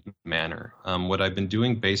targeted manner. What I've been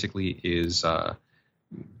doing basically is,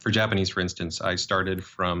 for Japanese, for instance, I started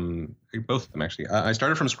from, both of them actually, I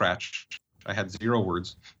started from scratch. I had 0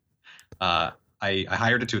 words. I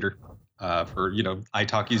hired a tutor for,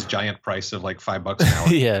 italki's giant price of like $5 an hour.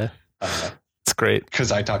 Yeah. It's great,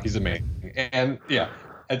 because italki's amazing. And yeah,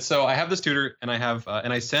 and so I have this tutor, and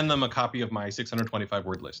I send them a copy of my 625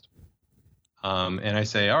 word list. And I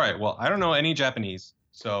say, all right, well, I don't know any Japanese,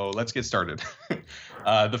 so let's get started.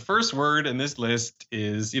 The first word in this list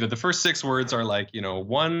is, the first 6 words are like,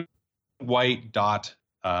 one white dot,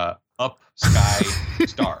 up, sky,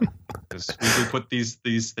 star. Because we put these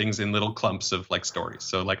things in little clumps of like stories.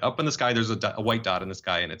 So like up in the sky, there's a white dot in the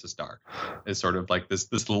sky, and it's a star. It's sort of like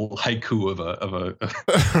this little haiku of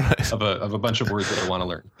a bunch of words that I want to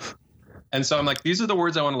learn. And so I'm like, these are the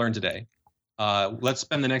words I want to learn today. Let's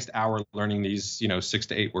spend the next hour learning these, 6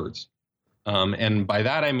 to 8 words. And by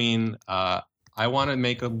that I mean I want to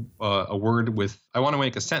make I want to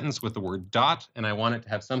make a sentence with the word dot, and I want it to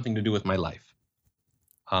have something to do with my life.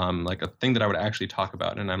 Like a thing that I would actually talk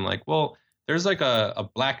about. And I'm like, well, there's like a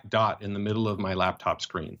black dot in the middle of my laptop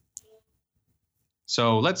screen.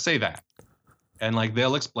 So let's say that. And like,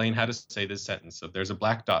 they'll explain how to say this sentence. So there's a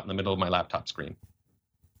black dot in the middle of my laptop screen.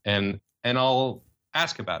 And I'll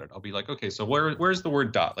ask about it. I'll be like, okay, so where's the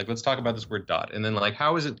word dot? Like, let's talk about this word dot. And then like,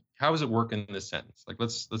 how does it work in this sentence? Like,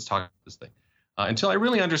 let's talk about this thing until I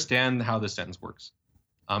really understand how this sentence works.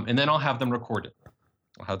 And then I'll have them record it.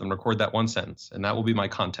 I'll have them record that one sentence, and that will be my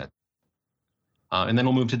content. And then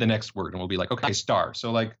we'll move to the next word, and we'll be like, okay, star.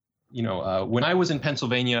 So like, when I was in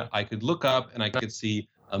Pennsylvania, I could look up and I could see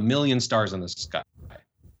 1 million stars in the sky.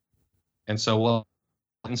 And so, well,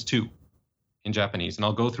 sentence 2 in Japanese, and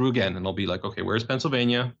I'll go through again, and I'll be like, okay, where's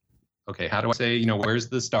Pennsylvania? Okay, how do I say, where's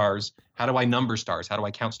the stars? How do I number stars? How do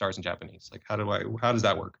I count stars in Japanese? Like, how does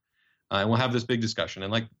that work? And we'll have this big discussion,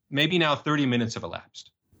 and like maybe now 30 minutes have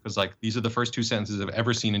elapsed. Because like these are the first 2 sentences I've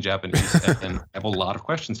ever seen in Japanese, and I have a lot of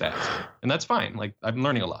questions to ask, and that's fine. Like I've been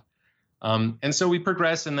learning a lot, and so we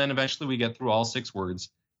progress, and then eventually we get through all 6 words,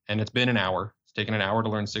 and it's been an hour. It's taken an hour to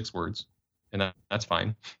learn 6 words, and that's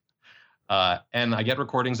fine. And I get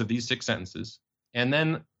recordings of these 6 sentences, and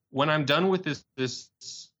then when I'm done with this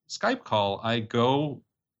Skype call, I go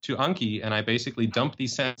to Anki and I basically dump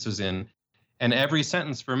these sentences in, and every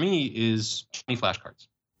sentence for me is 20 flashcards,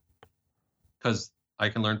 because I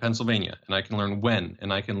can learn Pennsylvania, and I can learn when,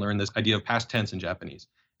 and I can learn this idea of past tense in Japanese,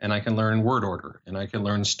 and I can learn word order, and I can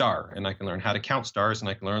learn star, and I can learn how to count stars, and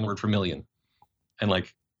I can learn the word for million, and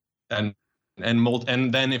like, and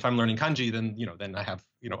then if I'm learning kanji, then I have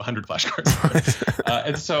 100 flashcards,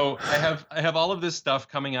 and so I have all of this stuff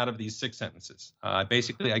coming out of these 6 sentences.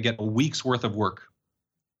 Basically, I get a week's worth of work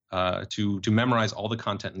to memorize all the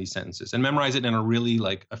content in these sentences, and memorize it in a really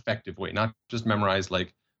like effective way, not just memorize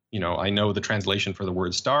like, I know the translation for the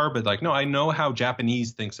word star, but like, no, I know how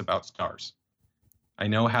Japanese thinks about stars. I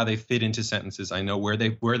know how they fit into sentences. I know where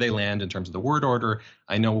they land in terms of the word order.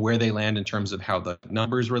 I know where they land in terms of how the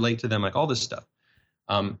numbers relate to them, like all this stuff.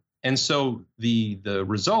 And so the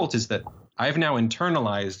result is that I've now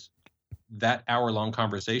internalized that hour-long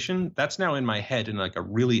conversation. That's now in my head in like a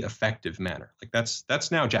really effective manner. Like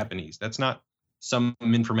that's now Japanese. That's not some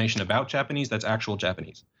information about Japanese. That's actual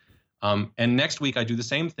Japanese. And next week I do the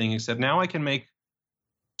same thing, except now I can make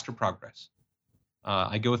faster progress.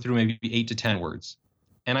 I go through maybe 8 to 10 words,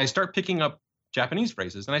 and I start picking up Japanese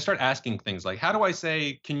phrases, and I start asking things like, how do I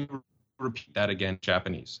say, can you repeat that again in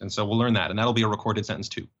Japanese? And so we'll learn that, and that'll be a recorded sentence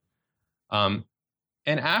too. And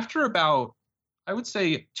after about, I would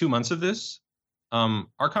say 2 months of this,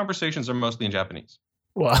 our conversations are mostly in Japanese.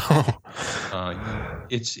 Wow.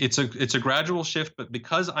 It's a gradual shift, but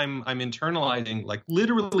because I'm internalizing like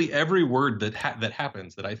literally every word that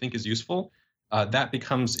happens that I think is useful, that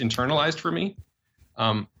becomes internalized for me.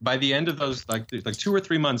 By the end of those like 2 or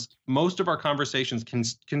 3 months, most of our conversations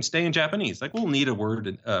can stay in Japanese. Like we'll need a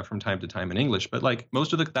word from time to time in English, but like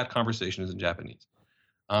most of that conversation is in Japanese.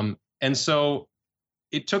 And so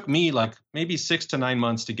it took me like maybe 6 to 9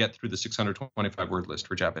 months to get through the 625 word list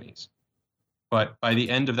for Japanese. But by the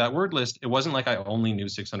end of that word list, it wasn't like I only knew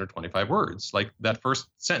 625 words. Like that first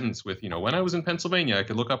sentence with, when I was in Pennsylvania, I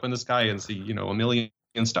could look up in the sky and see, a million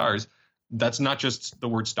stars. That's not just the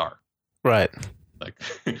word star. Right. Like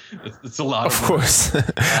it's a lot of course.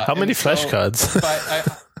 How many flashcards?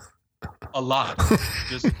 A lot.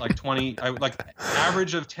 Just like 20,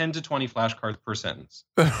 average of 10 to 20 flashcards per sentence.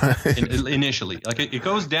 Initially. Like it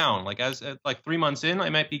goes down. Like as 3 months in, I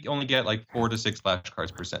might only get like 4 to 6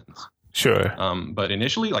 flashcards per sentence. Sure. But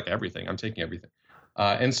initially, like everything, I'm taking everything.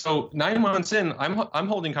 And so 9 months in, I'm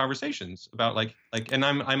holding conversations about and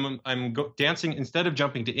I'm dancing instead of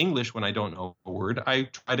jumping to English when I don't know a word. I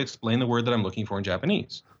try to explain the word that I'm looking for in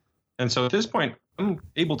Japanese. And so at this point, I'm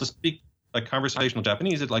able to speak like conversational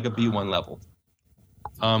Japanese at like a B1 level.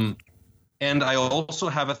 And I also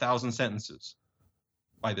have 1,000 sentences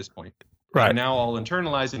by this point. Right. They're now all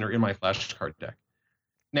internalized and are in my flashcard deck.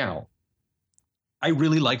 Now, I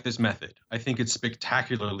really like this method. I think it's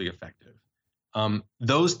spectacularly effective.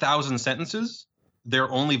 Those 1,000 sentences, they're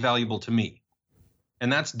only valuable to me.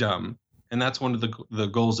 And that's dumb. And that's one of the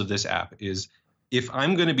goals of this app is if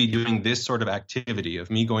I'm going to be doing this sort of activity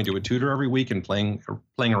of me going to a tutor every week and playing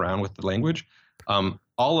around with the language,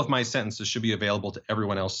 all of my sentences should be available to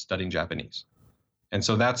everyone else studying Japanese. And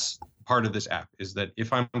so that's part of this app is that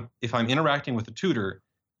if I'm interacting with a tutor,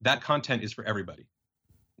 that content is for everybody.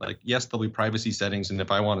 Like, yes, there'll be privacy settings, and if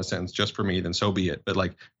I want a sentence just for me, then so be it. But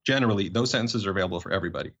like generally, those sentences are available for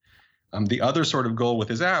everybody. The other sort of goal with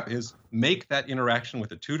this app is make that interaction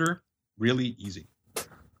with a tutor really easy.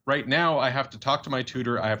 Right now, I have to talk to my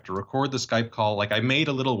tutor. I have to record the Skype call. Like I made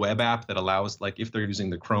a little web app that allows, like if they're using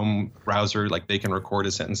the Chrome browser, like they can record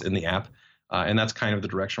a sentence in the app. And that's kind of the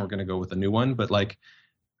direction we're going to go with the new one. But like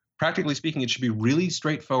practically speaking, it should be really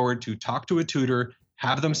straightforward to talk to a tutor,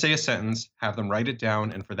 have them say a sentence, have them write it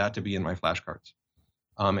down, and for that to be in my flashcards.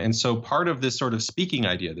 And so part of this sort of speaking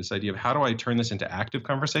idea, this idea of how do I turn this into active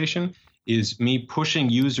conversation, is me pushing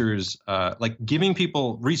users, like giving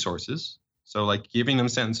people resources. So like giving them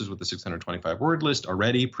sentences with the 625 word list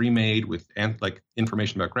already pre-made with like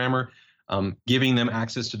information about grammar, giving them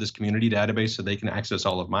access to this community database so they can access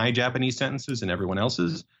all of my Japanese sentences and everyone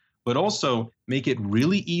else's, but also make it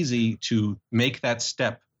really easy to make that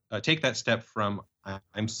step, take that step from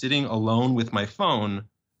I'm sitting alone with my phone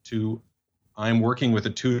to I'm working with a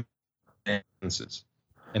tutor sentences,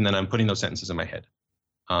 and then I'm putting those sentences in my head.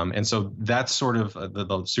 And so that's sort of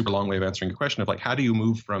the super long way of answering your question of like, how do you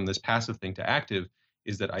move from this passive thing to active,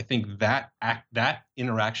 is that I think that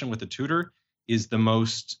interaction with the tutor is the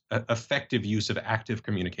most effective use of active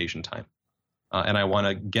communication time. And I want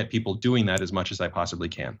to get people doing that as much as I possibly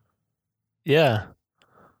can. Yeah.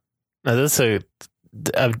 Now that's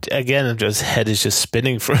again, just head is just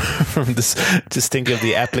spinning from this. Just think of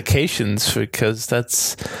the applications, because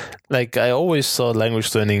that's like I always saw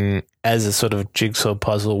language learning as a sort of jigsaw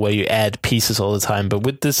puzzle where you add pieces all the time. But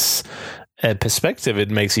with this perspective, it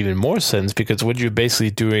makes even more sense, because what you're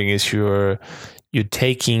basically doing is you're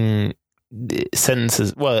taking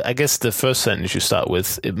sentences. Well, I guess the first sentence you start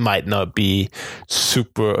with, it might not be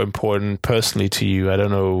super important personally to you. I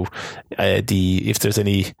don't know if there's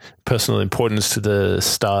any personal importance to the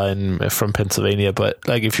star from Pennsylvania, but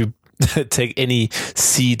like if you take any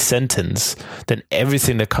seed sentence, then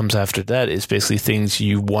everything that comes after that is basically things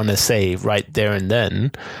you want to say right there and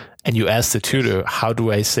then. And you ask the tutor, how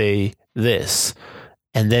do I say this?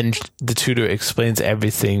 And then the tutor explains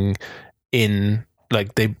everything in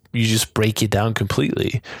like you just break it down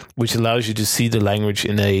completely, which allows you to see the language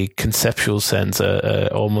in a conceptual sense.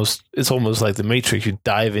 It's almost like the Matrix. You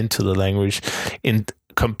dive into the language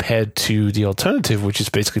compared to the alternative, which is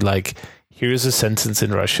basically like, here's a sentence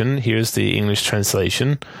in Russian, here's the English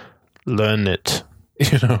translation, learn it,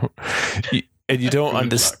 and you don't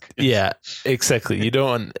understand. Yeah, exactly. You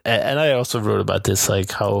don't, and I also wrote about this, like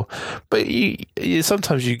how, but you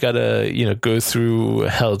sometimes you gotta, go through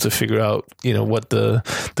hell to figure out, what the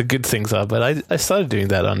good things are. But I started doing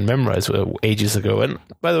that on Memrise ages ago. And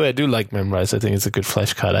by the way, I do like Memrise. I think it's a good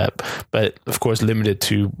flashcard app, but of course limited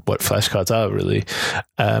to what flashcards are really.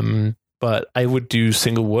 But I would do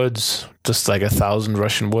single words, just like 1,000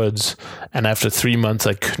 Russian words. And after 3 months,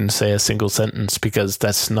 I couldn't say a single sentence, because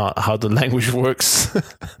that's not how the language works,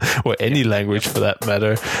 or any language for that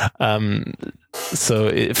matter.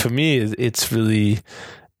 So for me, it's really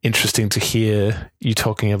interesting to hear you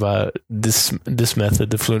talking about this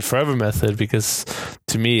method, the Fluent Forever method, because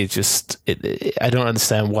to me, I don't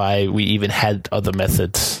understand why we even had other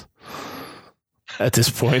methods. at this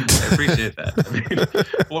point. I appreciate that. I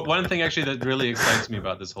mean, one thing actually that really excites me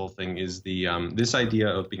about this whole thing is the this idea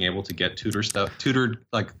of being able to get tutored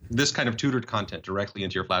like this kind of tutored content directly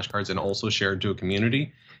into your flashcards and also shared to a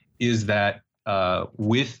community, is that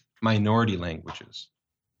with minority languages,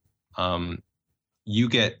 you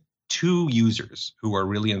get 2 users who are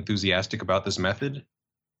really enthusiastic about this method,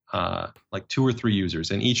 like 2 or 3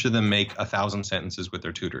 users, and each of them make 1,000 sentences with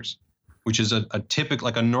their tutors, which is a typical,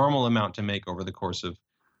 like a normal amount to make over the course of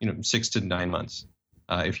 6 to 9 months,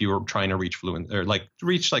 if you were trying to reach fluent or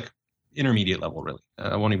reach intermediate level. Really,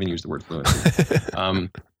 I won't even use the word fluency.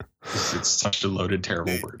 It's such a loaded,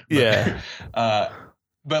 terrible word. But, Yeah.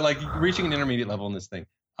 But like reaching an intermediate level in this thing,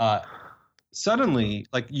 suddenly,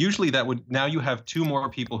 like usually that would, now you have 2 more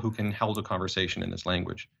people who can hold a conversation in this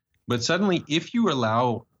language. But suddenly, if you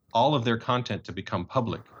allow all of their content to become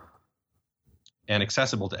public and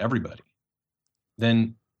accessible to everybody,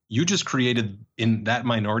 then you just created in that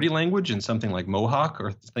minority language, in something like Mohawk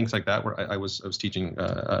or things like that, where I was teaching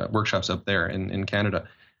workshops up there in Canada,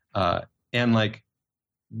 and like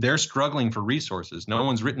they're struggling for resources. No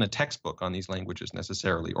one's written a textbook on these languages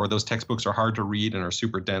necessarily, or those textbooks are hard to read and are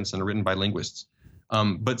super dense and are written by linguists.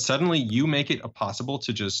 But suddenly you make it possible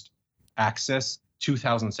to just access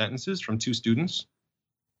 2,000 sentences from 2 students,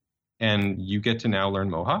 and you get to now learn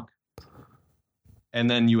Mohawk. And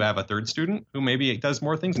then you have a 3rd student who maybe does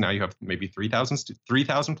more things. Now you have maybe 3,000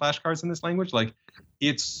 flashcards in this language. Like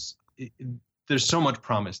there's so much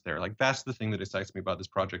promise there. Like that's the thing that excites me about this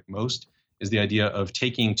project most, is the idea of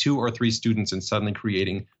taking 2 or 3 students and suddenly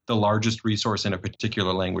creating the largest resource in a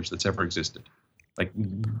particular language that's ever existed. Like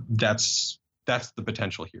that's the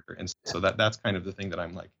potential here. And so that's kind of the thing that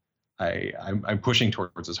I'm pushing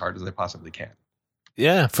towards as hard as I possibly can.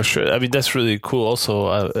 Yeah, for sure. I mean, that's really cool. Also,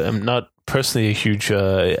 I'm not personally a huge,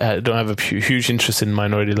 I don't have a huge interest in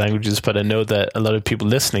minority languages, but I know that a lot of people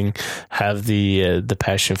listening have the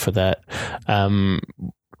passion for that.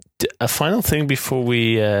 A final thing before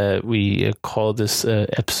we call this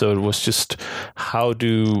episode was just how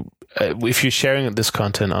do, if you're sharing this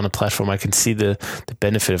content on a platform, I can see the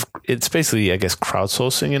benefit of it's basically, I guess,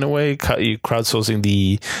 crowdsourcing in a way. You're crowdsourcing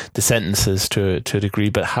the sentences to a degree,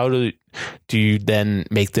 but how do you then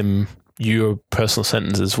make them your personal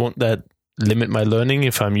sentences? Won't that limit my learning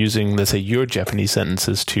if I'm using, let's say, your Japanese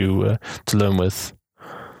sentences to learn with?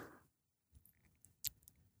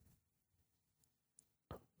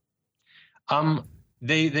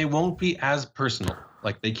 They won't be as personal.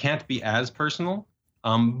 Like they can't be as personal.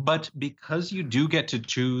 But because you do get to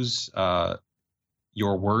choose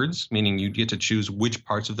your words, meaning you get to choose which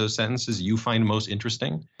parts of those sentences you find most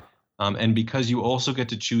interesting, and because you also get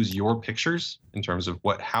to choose your pictures in terms of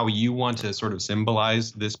how you want to sort of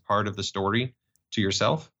symbolize this part of the story to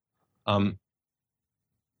yourself,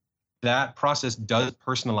 that process does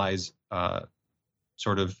personalize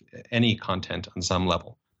sort of any content on some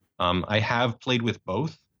level. I have played with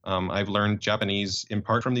both. I've learned Japanese in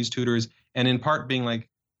part from these tutors, and in part being like,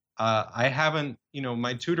 I haven't,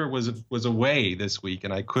 my tutor was away this week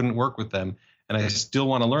and I couldn't work with them, and I still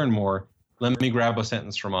want to learn more. Let me grab a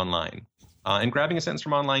sentence from online. And grabbing a sentence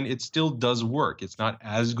from online, it still does work. It's not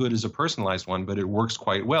as good as a personalized one, but it works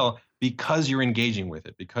quite well because you're engaging with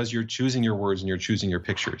it, because you're choosing your words and you're choosing your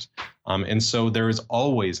pictures. And so there is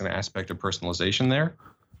always an aspect of personalization there.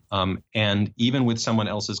 And even with someone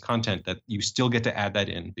else's content, that you still get to add that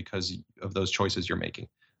in because of those choices you're making.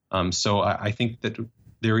 So I think that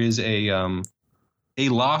there is a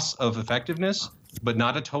loss of effectiveness, but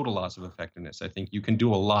not a total loss of effectiveness. I think you can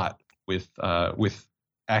do a lot with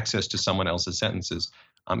access to someone else's sentences,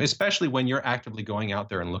 especially when you're actively going out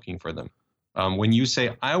there and looking for them. When you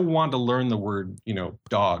say, I want to learn the word,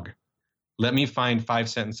 dog, let me find 5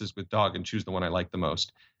 sentences with dog and choose the one I like the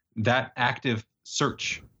most. That active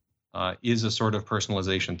search is a sort of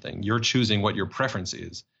personalization thing. You're choosing what your preference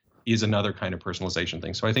is another kind of personalization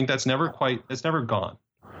thing. So I think that's never gone.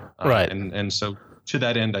 Right. And so to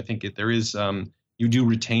that end, I think there is, you do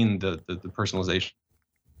retain the personalization.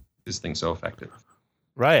 This thing so effective.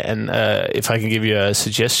 Right. And if I can give you a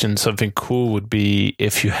suggestion, something cool would be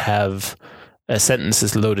if you have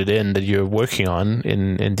sentences loaded in that you're working on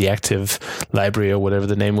in the active library or whatever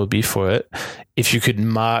the name will be for it. If you could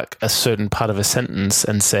mark a certain part of a sentence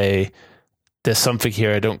and say, there's something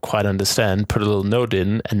here I don't quite understand, put a little note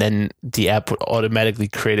in, and then the app would automatically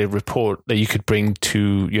create a report that you could bring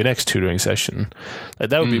to your next tutoring session.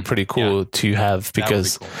 That would be pretty cool to have,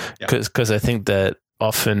 because I think that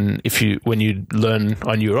often when you learn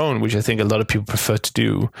on your own, which I think a lot of people prefer to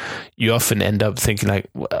do, you often end up thinking like,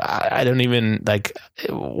 I don't even like,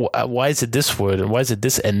 why is it this word and why is it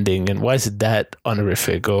this ending and why is it that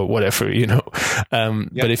honorific or whatever, you know?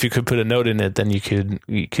 But if you could put a note in it, then you could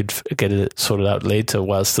get it sorted out later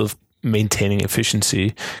while still maintaining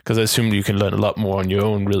efficiency, because I assume you can learn a lot more on your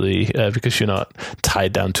own, really, because you're not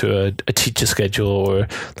tied down to a teacher schedule or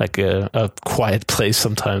like a quiet place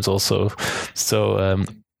sometimes also. So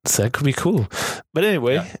that could be cool. But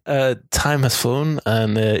anyway, time has flown,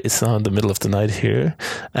 and it's now in the middle of the night here,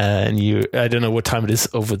 and I don't know what time it is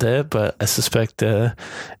over there, but I suspect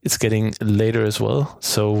it's getting later as well.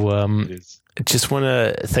 So it is. I just want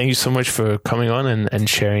to thank you so much for coming on and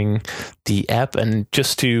sharing the app. And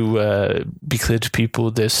just to be clear to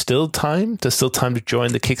people, there's still time. There's still time to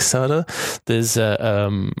join the Kickstarter. There's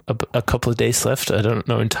a couple of days left. I don't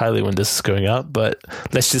know entirely when this is going out, but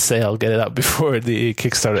let's just say I'll get it out before the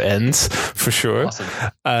Kickstarter ends for sure.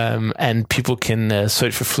 Awesome. And people can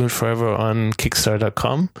search for Fluent Forever on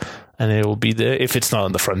Kickstarter.com. And it will be there. If it's not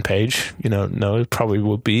on the front page, no, it probably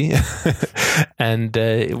will be. And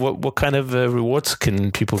what kind of rewards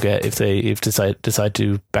can people get if they decide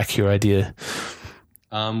to back your idea?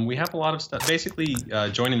 We have a lot of stuff. Basically,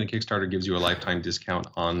 joining the Kickstarter gives you a lifetime discount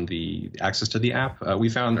on the access to the app. We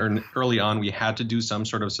found early on we had to do some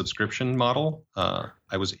sort of subscription model.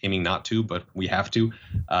 I was aiming not to, but we have to,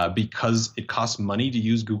 because it costs money to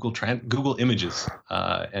use Google Images,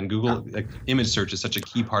 and Google image search is such a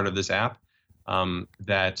key part of this app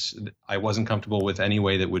that I wasn't comfortable with any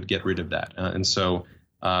way that would get rid of that. And so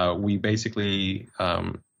we basically.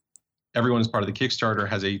 Everyone as part of the Kickstarter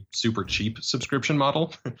has a super cheap subscription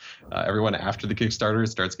model. Everyone after the Kickstarter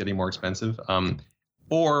starts getting more expensive.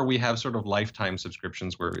 Or we have sort of lifetime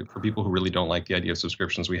subscriptions where for people who really don't like the idea of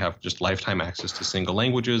subscriptions, we have just lifetime access to single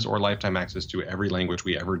languages or lifetime access to every language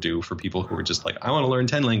we ever do for people who are just like, I want to learn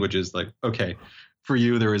 10 languages. Like, okay, for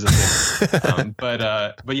you, there is a thing.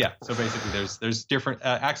 But yeah, so basically there's different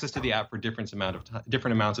access to the app for different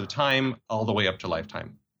amounts of time all the way up to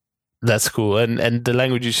lifetime. That's cool. And the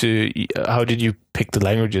languages, how did you pick the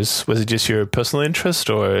languages? Was it just your personal interest,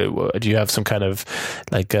 or do you have some kind of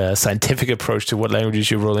like a scientific approach to what languages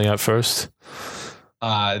you're rolling out first?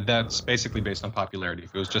 That's basically based on popularity.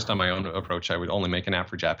 If it was just on my own approach, I would only make an app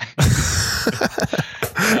for Japanese.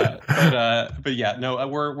 But yeah, no,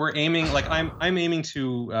 we're aiming, like I'm aiming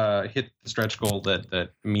to hit the stretch goal that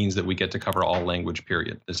means that we get to cover all language,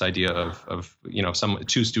 period. This idea of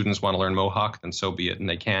two students want to learn Mohawk, then so be it, and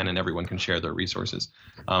they can, and everyone can share their resources.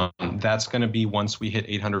 That's going to be once we hit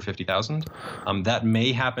 850,000. That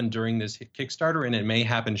may happen during this Kickstarter, and it may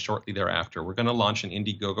happen shortly thereafter. We're going to launch an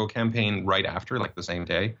Indiegogo campaign right after, like the same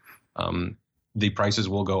day. The prices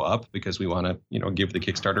will go up because we want to, give the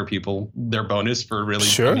Kickstarter people their bonus for really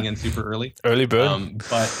coming in super early. Early bird.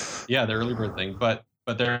 But yeah, the early bird thing. But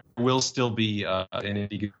there will still be an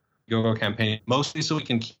Indiegogo campaign, mostly so we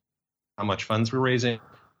can keep how much funds we're raising,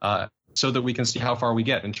 so that we can see how far we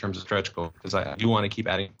get in terms of stretch goal. Because I do want to keep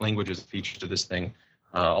adding languages and features to this thing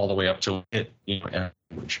all the way up to hit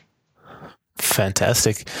language.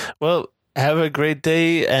 Fantastic. Well, have a great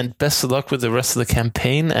day and best of luck with the rest of the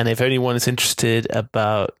campaign. And if anyone is interested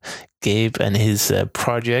about Gabe and his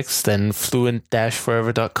projects, then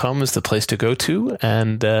fluent-forever.com is the place to go to.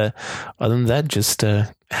 And other than that, just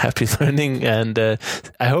happy learning. And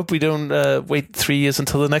I hope we don't wait 3 years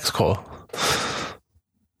until the next call.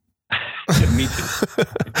 Yeah, me too.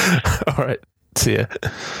 All right. See ya.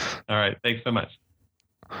 All right. Thanks so much.